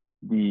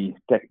the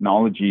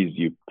technologies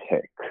you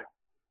pick.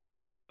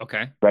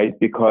 Okay. Right?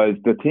 Because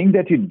the thing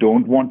that you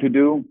don't want to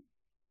do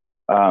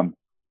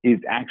is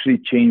actually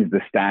change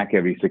the stack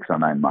every 6 or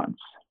 9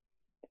 months.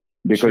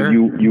 Because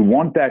Sure. you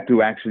want that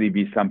to actually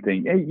be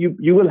something,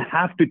 you will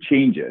have to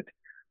change it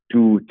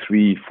 2,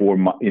 3, 4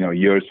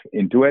 years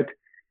into it,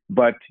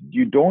 but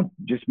you don't,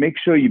 just make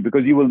sure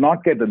because you will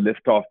not get the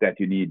lift off that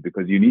you need,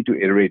 because you need to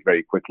iterate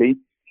very quickly.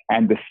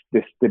 And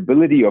the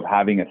stability of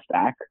having a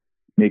stack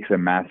makes a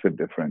massive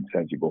difference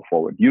as you go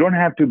forward. You don't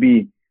have to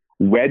be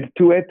wed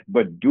to it,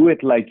 but do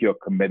it like you're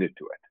committed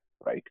to it,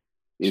 right?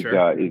 Is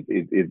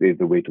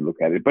the way to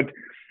look at it. But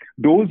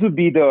those would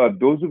be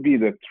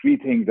the three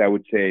things I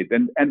would say.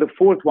 And the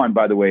fourth one,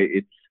 by the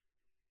way,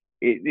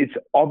 it's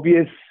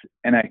obvious,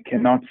 and I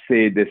cannot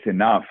say this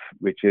enough,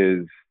 which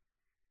is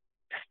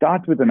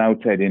start with an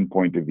outside-in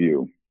point of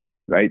view,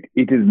 right?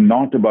 It is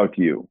not about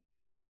you.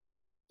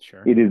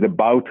 Sure. It is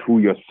about who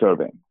you're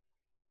serving.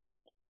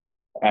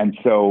 And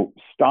so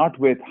start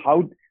with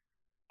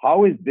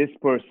how is this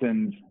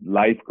person's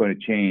life going to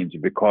change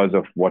because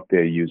of what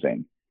they're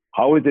using?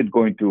 How is it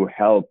going to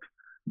help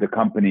the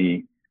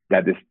company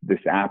that this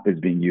app is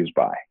being used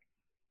by,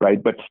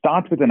 right? But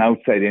start with an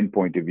outside-in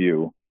point of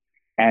view,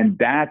 and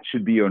that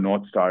should be your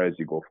North Star as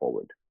you go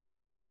forward.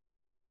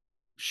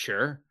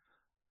 Sure.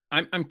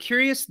 I'm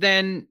curious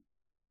then,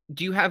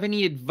 do you have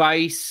any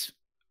advice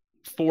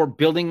for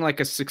building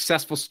like a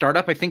successful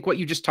startup? I think what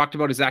you just talked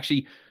about is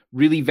actually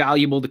really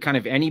valuable to kind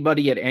of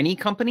anybody at any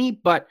company,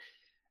 but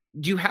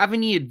do you have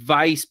any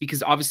advice?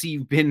 Because obviously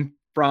you've been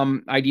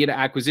from idea to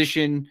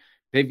acquisition,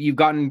 You've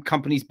gotten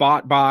companies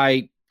bought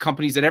by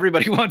companies that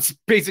everybody wants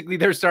basically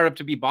their startup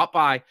to be bought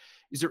by.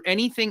 Is there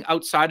anything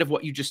outside of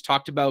what you just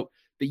talked about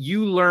that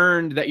you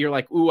learned that you're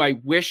like, ooh, I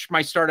wish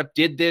my startup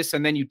did this,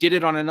 and then you did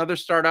it on another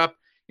startup,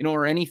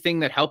 or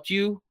anything that helped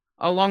you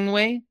along the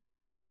way?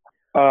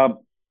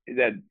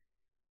 That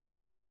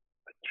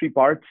three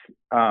parts,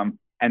 and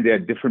there are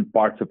different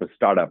parts of a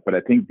startup, but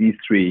I think these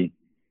three,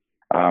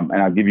 and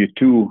I'll give you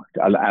two.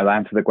 I'll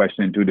answer the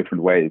question in two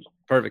different ways.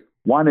 Perfect.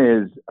 One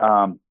is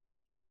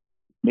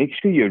make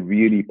sure you're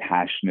really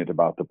passionate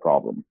about the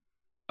problem.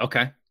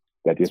 Okay.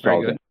 That you're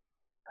solving.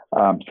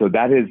 So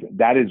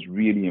that is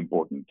really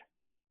important.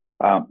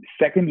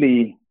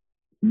 Secondly,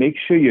 make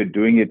sure you're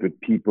doing it with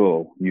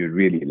people you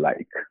really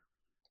like.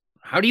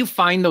 How do you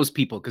find those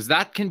people? Because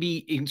that can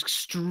be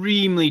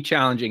extremely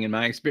challenging in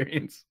my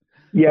experience.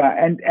 Yeah,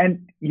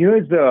 and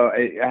here's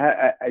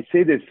I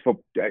say this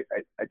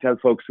I tell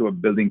folks who are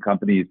building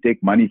companies,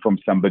 take money from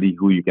somebody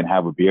who you can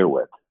have a beer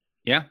with.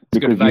 Yeah, it's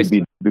good advice.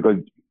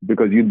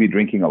 Because you'll be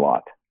drinking a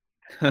lot,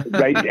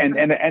 right?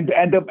 and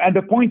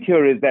the point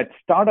here is that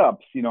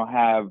startups,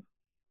 have,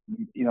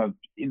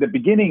 in the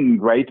beginning,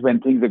 right,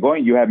 when things are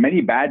going, you have many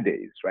bad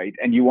days, right?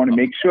 And you want to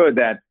make sure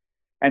that,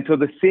 and so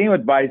the same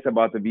advice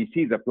about the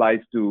VCs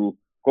applies to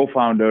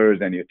co-founders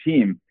and your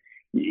team.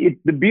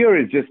 The beer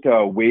is just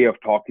a way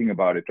of talking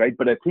about it, right?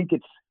 But I think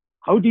it's,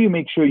 how do you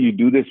make sure you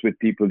do this with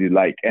people you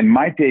like? And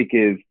my take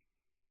is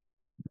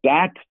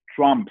that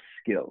trumps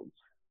skills.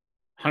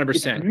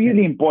 100%. It's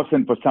really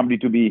important for somebody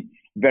to be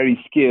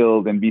very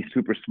skilled and be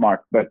super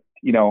smart, but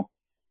you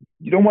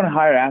don't want to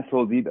hire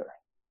assholes either.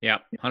 Yeah,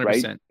 100%.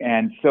 Right?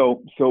 And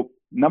so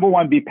number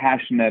one, be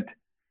passionate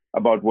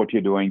about what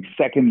you're doing.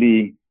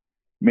 Secondly,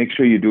 make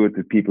sure you do it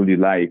with people you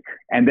like.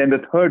 And then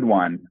the third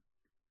one,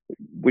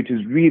 which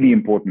is really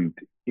important,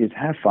 is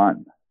have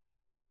fun.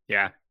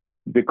 Yeah.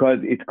 Because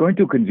it's going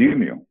to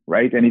consume you,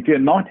 right? And if you're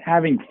not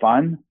having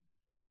fun,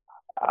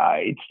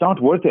 it's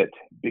not worth it.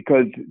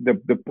 Because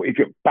if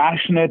you're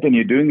passionate and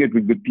you're doing it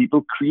with good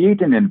people,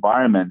 create an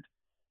environment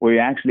where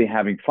you're actually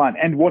having fun.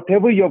 And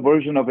whatever your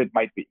version of it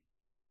might be.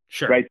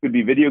 Sure. Right? It could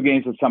be video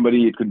games with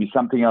somebody, it could be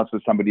something else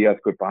with somebody else,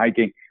 could be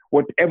hiking,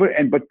 whatever.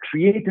 But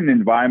create an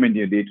environment in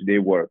your day-to-day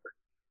work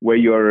where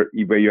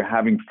you're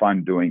having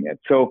fun doing it.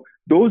 So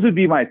those would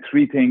be my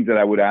three things that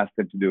I would ask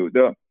them to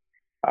do.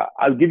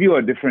 I'll give you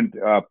a different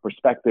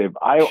perspective.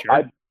 I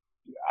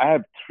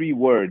have three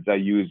words I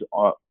use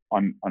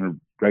on a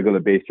regular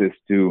basis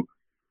to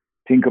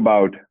think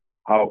about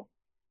how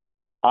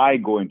I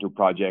go into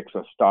projects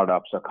or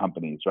startups or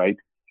companies, right?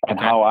 And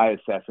how I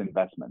assess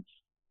investments.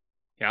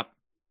 Yep.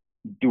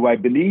 Do I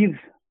believe?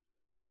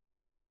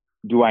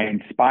 Do I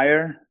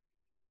inspire?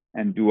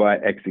 And do I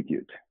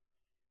execute?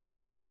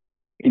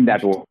 In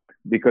that order.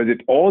 Because it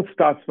all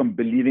starts from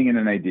believing in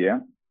an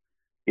idea.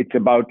 It's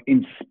about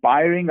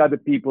inspiring other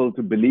people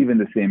to believe in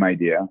the same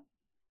idea.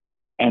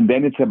 And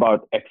then it's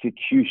about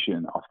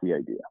execution of the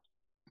idea,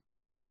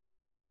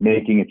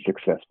 making it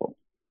successful.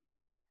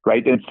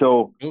 Right? And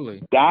so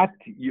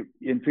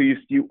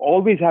you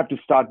always have to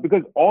start,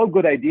 because all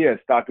good ideas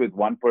start with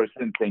one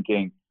person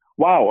thinking,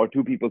 wow, or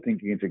two people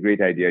thinking it's a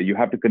great idea. You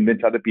have to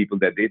convince other people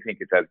that they think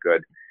it's as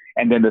good.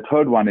 And then the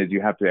third one is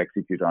you have to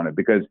execute on it,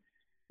 because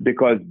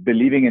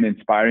believing and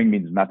inspiring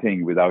means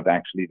nothing without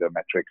actually the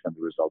metrics and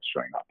the results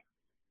showing up.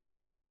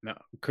 No,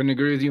 couldn't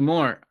agree with you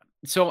more.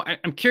 So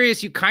I'm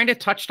curious, you kind of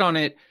touched on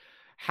it.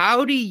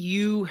 How do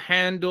you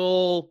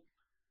handle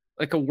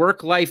like a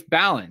work-life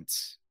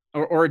balance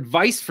or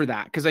advice for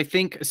that? Because I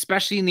think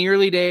especially in the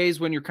early days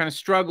when you're kind of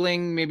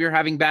struggling, maybe you're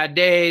having bad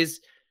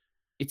days,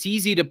 it's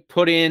easy to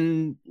put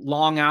in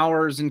long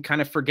hours and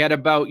kind of forget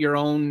about your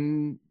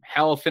own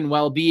health and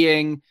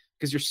well-being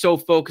because you're so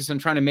focused on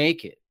trying to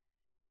make it.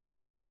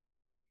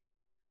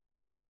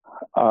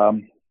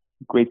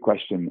 Great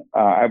question.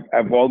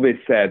 I've always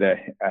said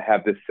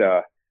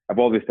I've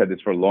always said this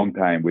for a long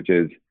time, which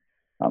is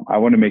I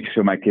want to make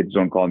sure my kids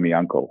don't call me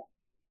uncle,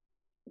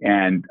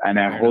 and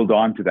I hold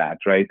on to that,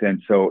 right?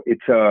 And so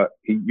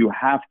you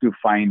have to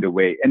find a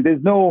way, and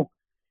there's no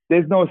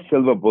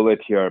silver bullet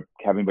here,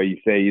 Kevin, where you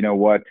say, you know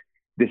what,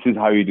 this is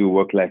how you do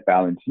work-life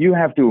balance. You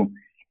have to.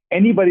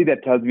 Anybody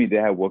that tells me they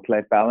have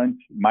work-life balance,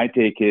 my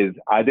take is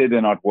either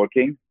they're not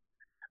working.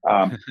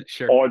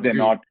 Sure. Or they're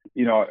not,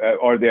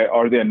 or they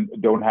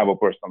don't have a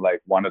personal life,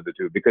 one of the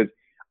two, because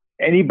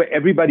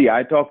everybody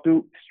I talk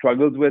to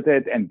struggles with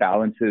it and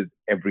balances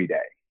every day.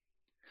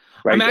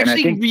 Right? I'm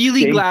actually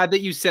really glad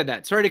that you said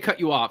that. Sorry to cut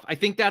you off. I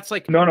think that's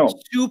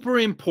super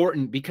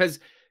important, because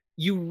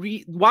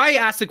why I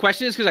asked the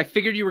question is because I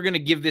figured you were going to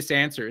give this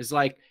answer. Is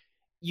like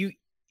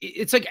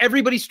it's like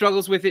everybody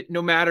struggles with it,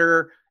 no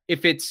matter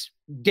if it's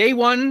day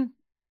one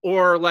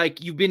or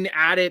like you've been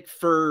at it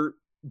for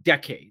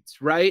decades,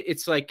 right?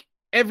 It's like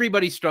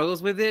everybody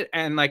struggles with it.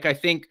 And like, I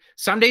think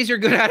some days you're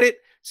good at it,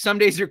 some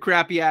days you're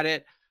crappy at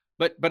it.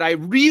 But I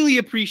really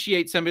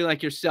appreciate somebody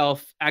like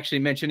yourself actually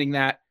mentioning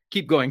that.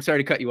 Keep going. Sorry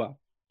to cut you off.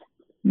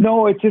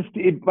 No,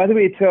 by the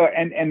way,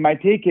 it's and my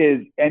take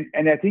is,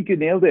 and I think you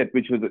nailed it,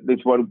 which was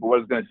what I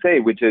was going to say,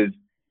 which is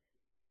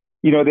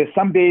there's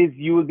some days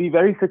you will be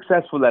very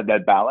successful at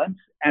that balance,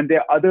 and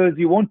there are others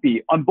you won't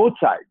be on both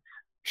sides.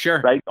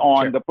 Sure. Right.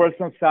 On sure. the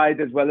personal side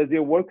as well as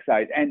your work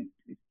side. And,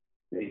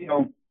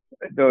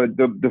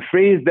 the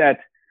phrase that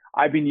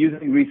I've been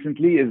using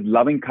recently is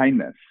loving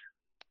kindness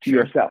to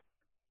Sure. yourself,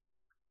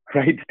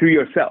 right? To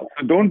yourself.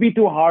 So don't be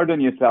too hard on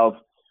yourself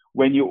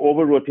when you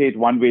over rotate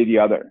one way or the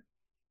other,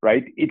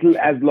 right?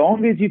 As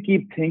long as you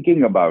keep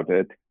thinking about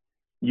it,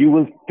 you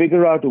will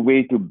figure out a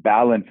way to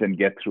balance and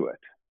get through it.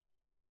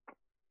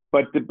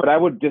 But I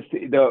would just,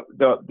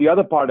 the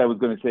other part I was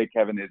going to say,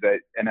 Kevin, is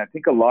that, and I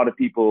think a lot of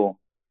people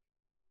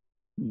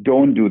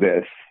don't do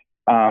this.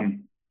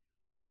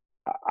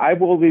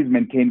 I've always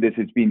maintained this.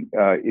 It's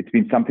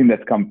been something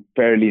that's come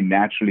fairly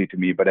naturally to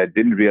me, but I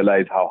didn't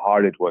realize how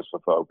hard it was for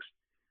folks.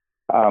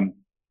 I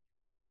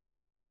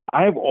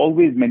have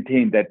always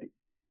maintained that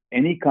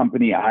any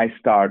company I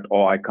start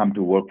or I come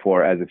to work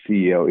for as a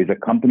CEO is a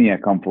company I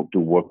come to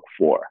work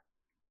for.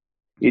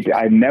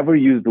 I never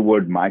use the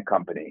word my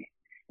company,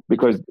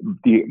 because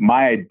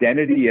my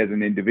identity as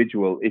an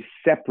individual is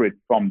separate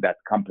from that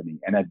company,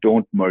 and I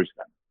don't merge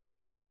them.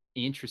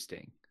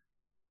 Interesting.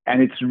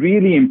 And it's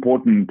really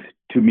important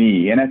to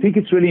me, and I think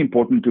it's really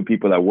important to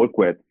people I work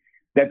with,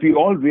 that we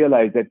all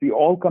realize that we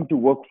all come to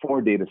work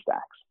for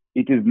DataStax.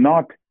 It is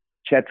not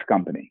Chet's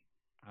company,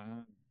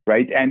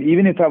 right? And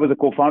even if I was a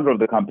co-founder of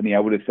the company, I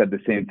would have said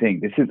the same thing.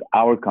 This is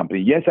our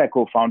company. Yes, I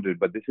co-founded,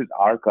 but this is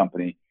our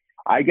company.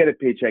 I get a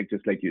paycheck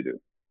just like you do,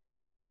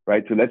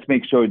 right? So let's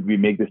make sure we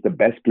make this the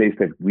best place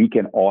that we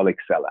can all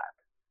excel at.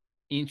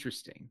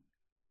 Interesting.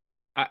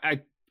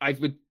 I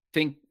would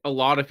think a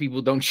lot of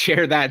people don't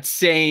share that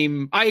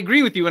same. I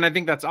agree with you, and I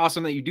think that's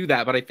awesome that you do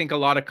that. But I think a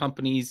lot of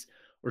companies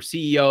or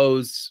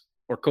CEOs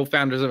or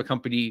co-founders of a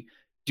company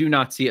do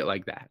not see it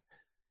like that.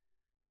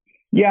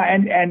 Yeah,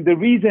 and the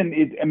reason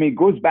is, it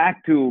goes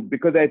back to,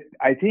 because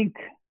I think,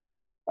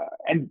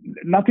 and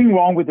nothing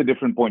wrong with a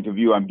different point of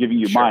view. I'm giving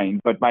you Sure.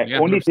 mine, but my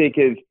only take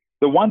is,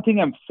 the one thing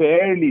I'm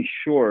fairly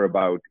sure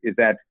about is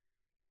that,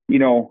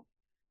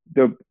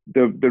 the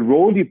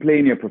role you play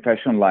in your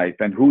professional life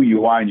and who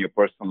you are in your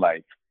personal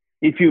life,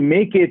 if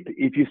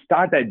you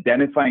start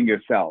identifying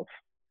yourself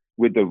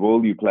with the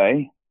role you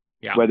play,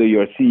 Yeah. whether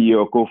you're a CEO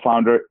or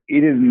co-founder,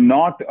 it is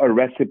not a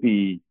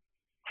recipe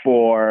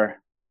for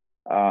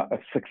a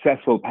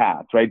successful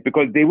path, right?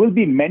 Because there will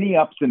be many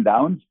ups and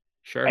downs,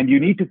 Sure. and you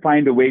need to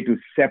find a way to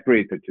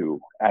separate the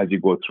two as you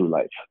go through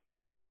life.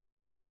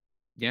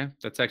 Yeah,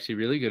 that's actually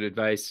really good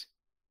advice.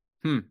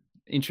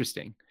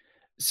 Interesting.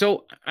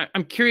 So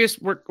I'm curious,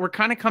 we're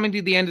kind of coming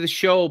to the end of the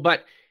show,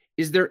 but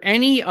is there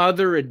any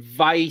other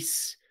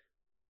advice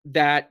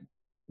that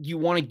you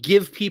want to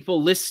give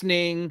people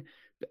listening,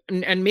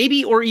 and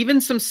maybe, or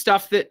even some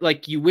stuff that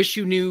like you wish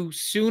you knew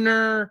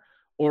sooner,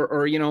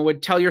 or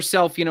would tell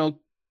yourself,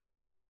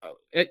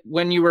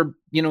 when you were,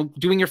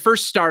 doing your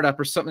first startup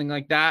or something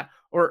like that,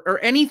 or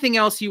anything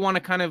else you want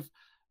to kind of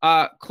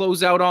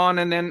close out on?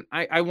 And then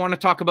I want to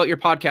talk about your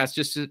podcast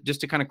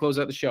just to kind of close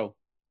out the show.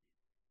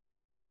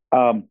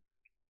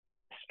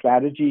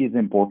 Strategy is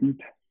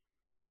important,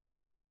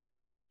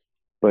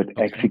 but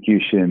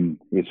execution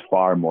is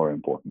far more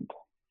important.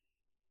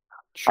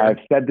 Sure. I've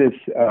said this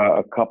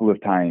a couple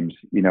of times,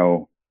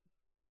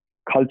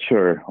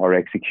 culture or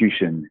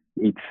execution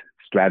eats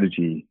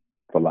strategy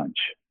for lunch,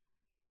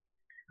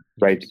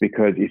 right?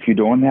 Because if you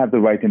don't have the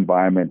right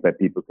environment that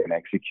people can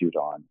execute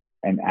on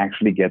and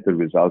actually get the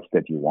results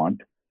that you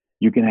want,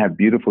 you can have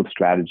beautiful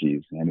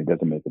strategies and it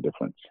doesn't make a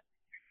difference.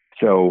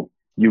 So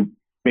you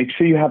make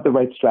sure you have the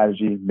right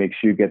strategy, make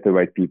sure you get the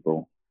right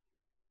people,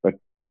 but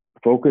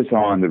focus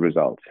on the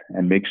results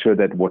and make sure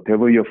that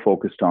whatever you're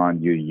focused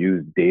on, you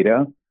use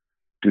data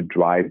to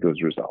drive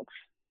those results.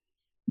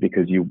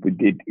 Because you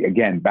did,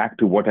 again, back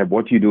to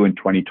what you do in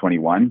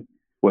 2021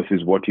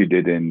 versus what you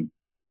did in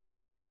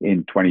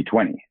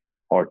 2020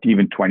 or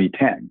even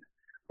 2010,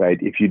 right?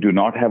 If you do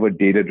not have a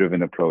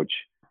data-driven approach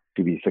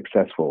to be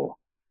successful,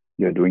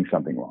 you're doing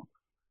something wrong.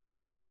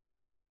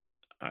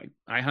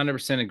 I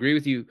 100% agree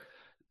with you.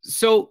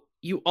 So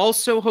you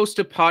also host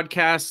a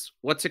podcast.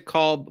 What's it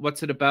called?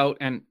 What's it about?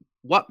 And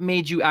what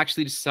made you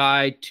actually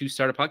decide to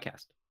start a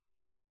podcast?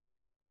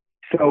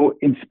 So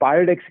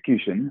Inspired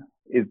Execution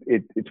is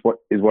what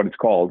it's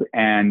called.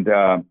 And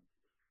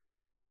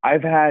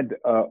I've had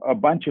a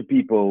bunch of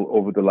people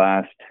over the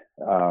last,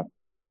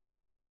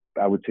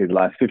 I would say the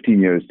last 15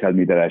 years, tell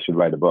me that I should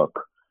write a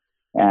book.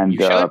 And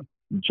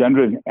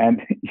generally,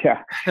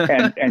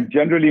 and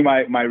generally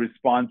my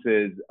response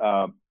is,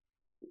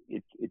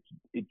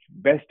 it's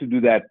best to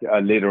do that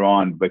later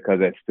on, because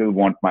I still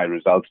want my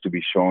results to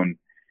be shown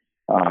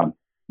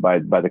by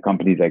the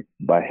companies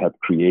I help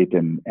create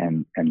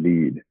and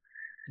lead.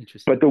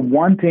 But the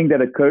one thing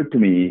that occurred to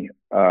me,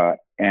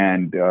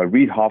 and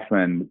Reid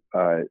Hoffman,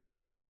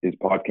 his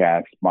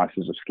podcast,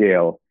 Masters of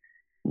Scale,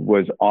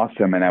 was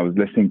awesome. And I was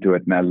listening to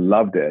it and I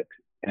loved it.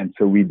 And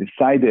so we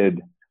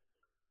decided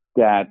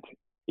that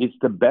it's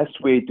the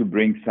best way to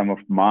bring some of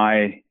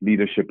my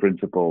leadership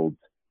principles,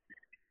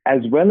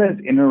 as well as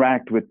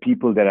interact with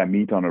people that I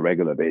meet on a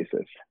regular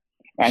basis.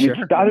 And It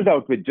started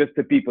out with just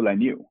the people I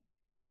knew.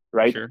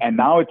 right? Sure. And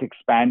now it's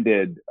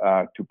expanded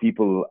to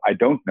people I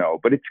don't know.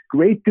 But it's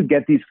great to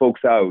get these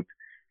folks out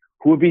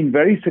who have been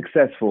very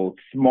successful,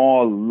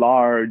 small,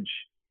 large.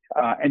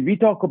 And we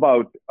talk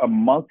about a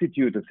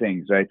multitude of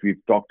things, right?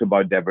 We've talked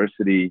about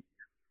diversity.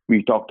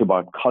 We've talked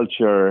about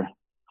culture.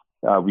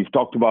 We've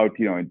talked about,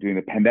 during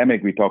the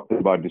pandemic, we talked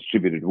about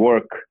distributed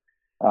work.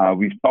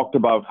 We've talked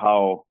about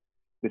how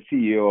the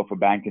CEO of a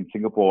bank in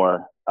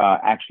Singapore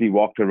actually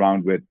walked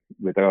around with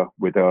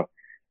a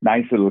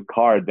nice little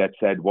card that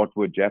said, "What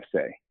would Jeff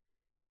say?"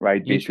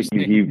 Right?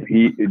 Basically,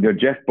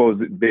 Jeff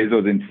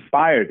Bezos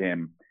inspired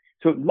him.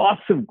 So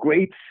lots of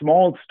great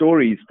small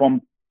stories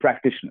from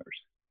practitioners.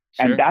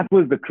 Sure. And that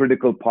was the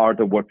critical part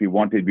of what we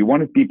wanted. We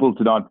wanted people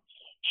to not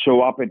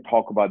show up and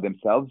talk about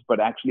themselves, but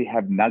actually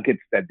have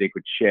nuggets that they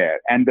could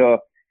share. And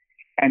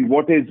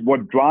what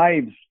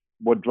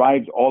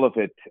drives all of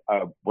it,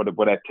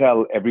 what I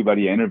tell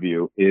everybody I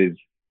interview is,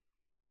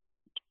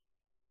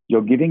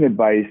 you're giving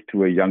advice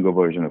to a younger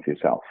version of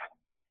yourself.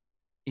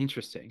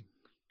 Interesting.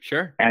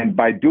 Sure. And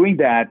by doing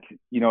that,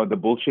 the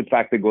bullshit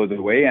factor goes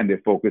away, and they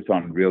focus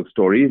on real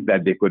stories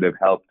that they could have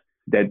helped,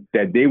 that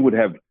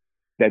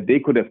they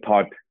could have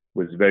thought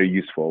was very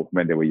useful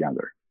when they were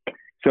younger.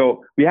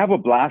 So we have a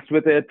blast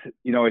with it.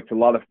 It's a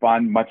lot of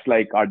fun, much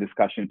like our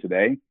discussion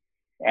today.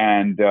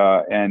 And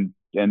I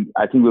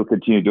think we'll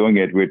continue doing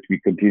it. We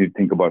continue to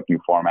think about new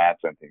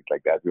formats and things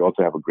like that. We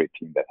also have a great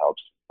team that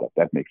helps.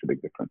 That makes a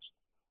big difference.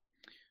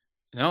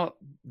 No,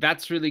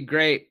 that's really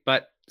great.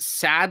 But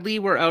sadly,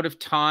 we're out of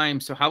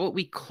time. So how about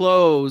we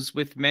close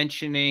with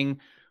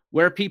mentioning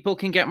where people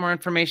can get more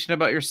information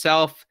about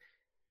yourself,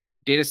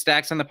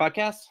 DataStax, on the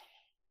podcast?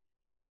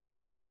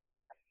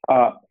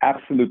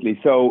 Absolutely.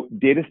 So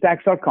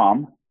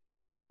datastax.com.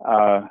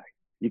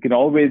 You can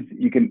always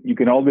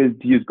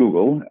use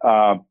Google,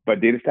 but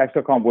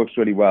datastax.com works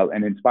really well.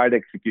 And Inspired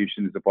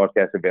Execution is a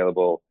podcast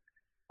available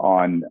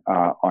on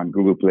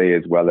Google Play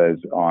as well as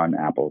on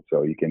Apple.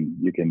 So you can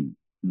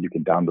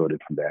download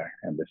it from there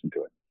and listen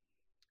to it.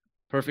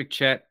 Perfect,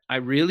 Chet. I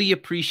really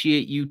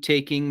appreciate you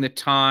taking the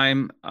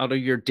time out of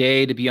your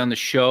day to be on the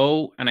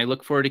show, and I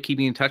look forward to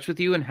keeping in touch with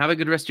you, and have a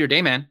good rest of your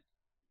day, man.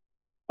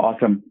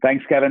 Awesome.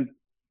 Thanks, Kevin.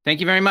 Thank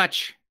you very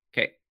much.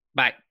 Okay,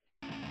 bye.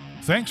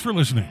 Thanks for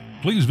listening.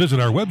 Please visit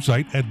our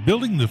website at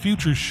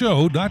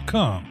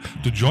buildingthefutureshow.com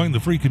to join the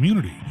free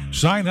community,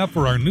 sign up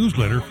for our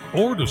newsletter,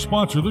 or to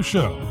sponsor the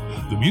show.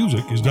 The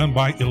music is done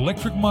by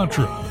Electric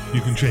Mantra. You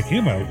can check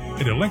him out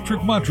at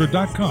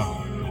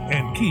electricmantra.com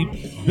and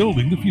keep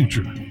building the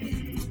future.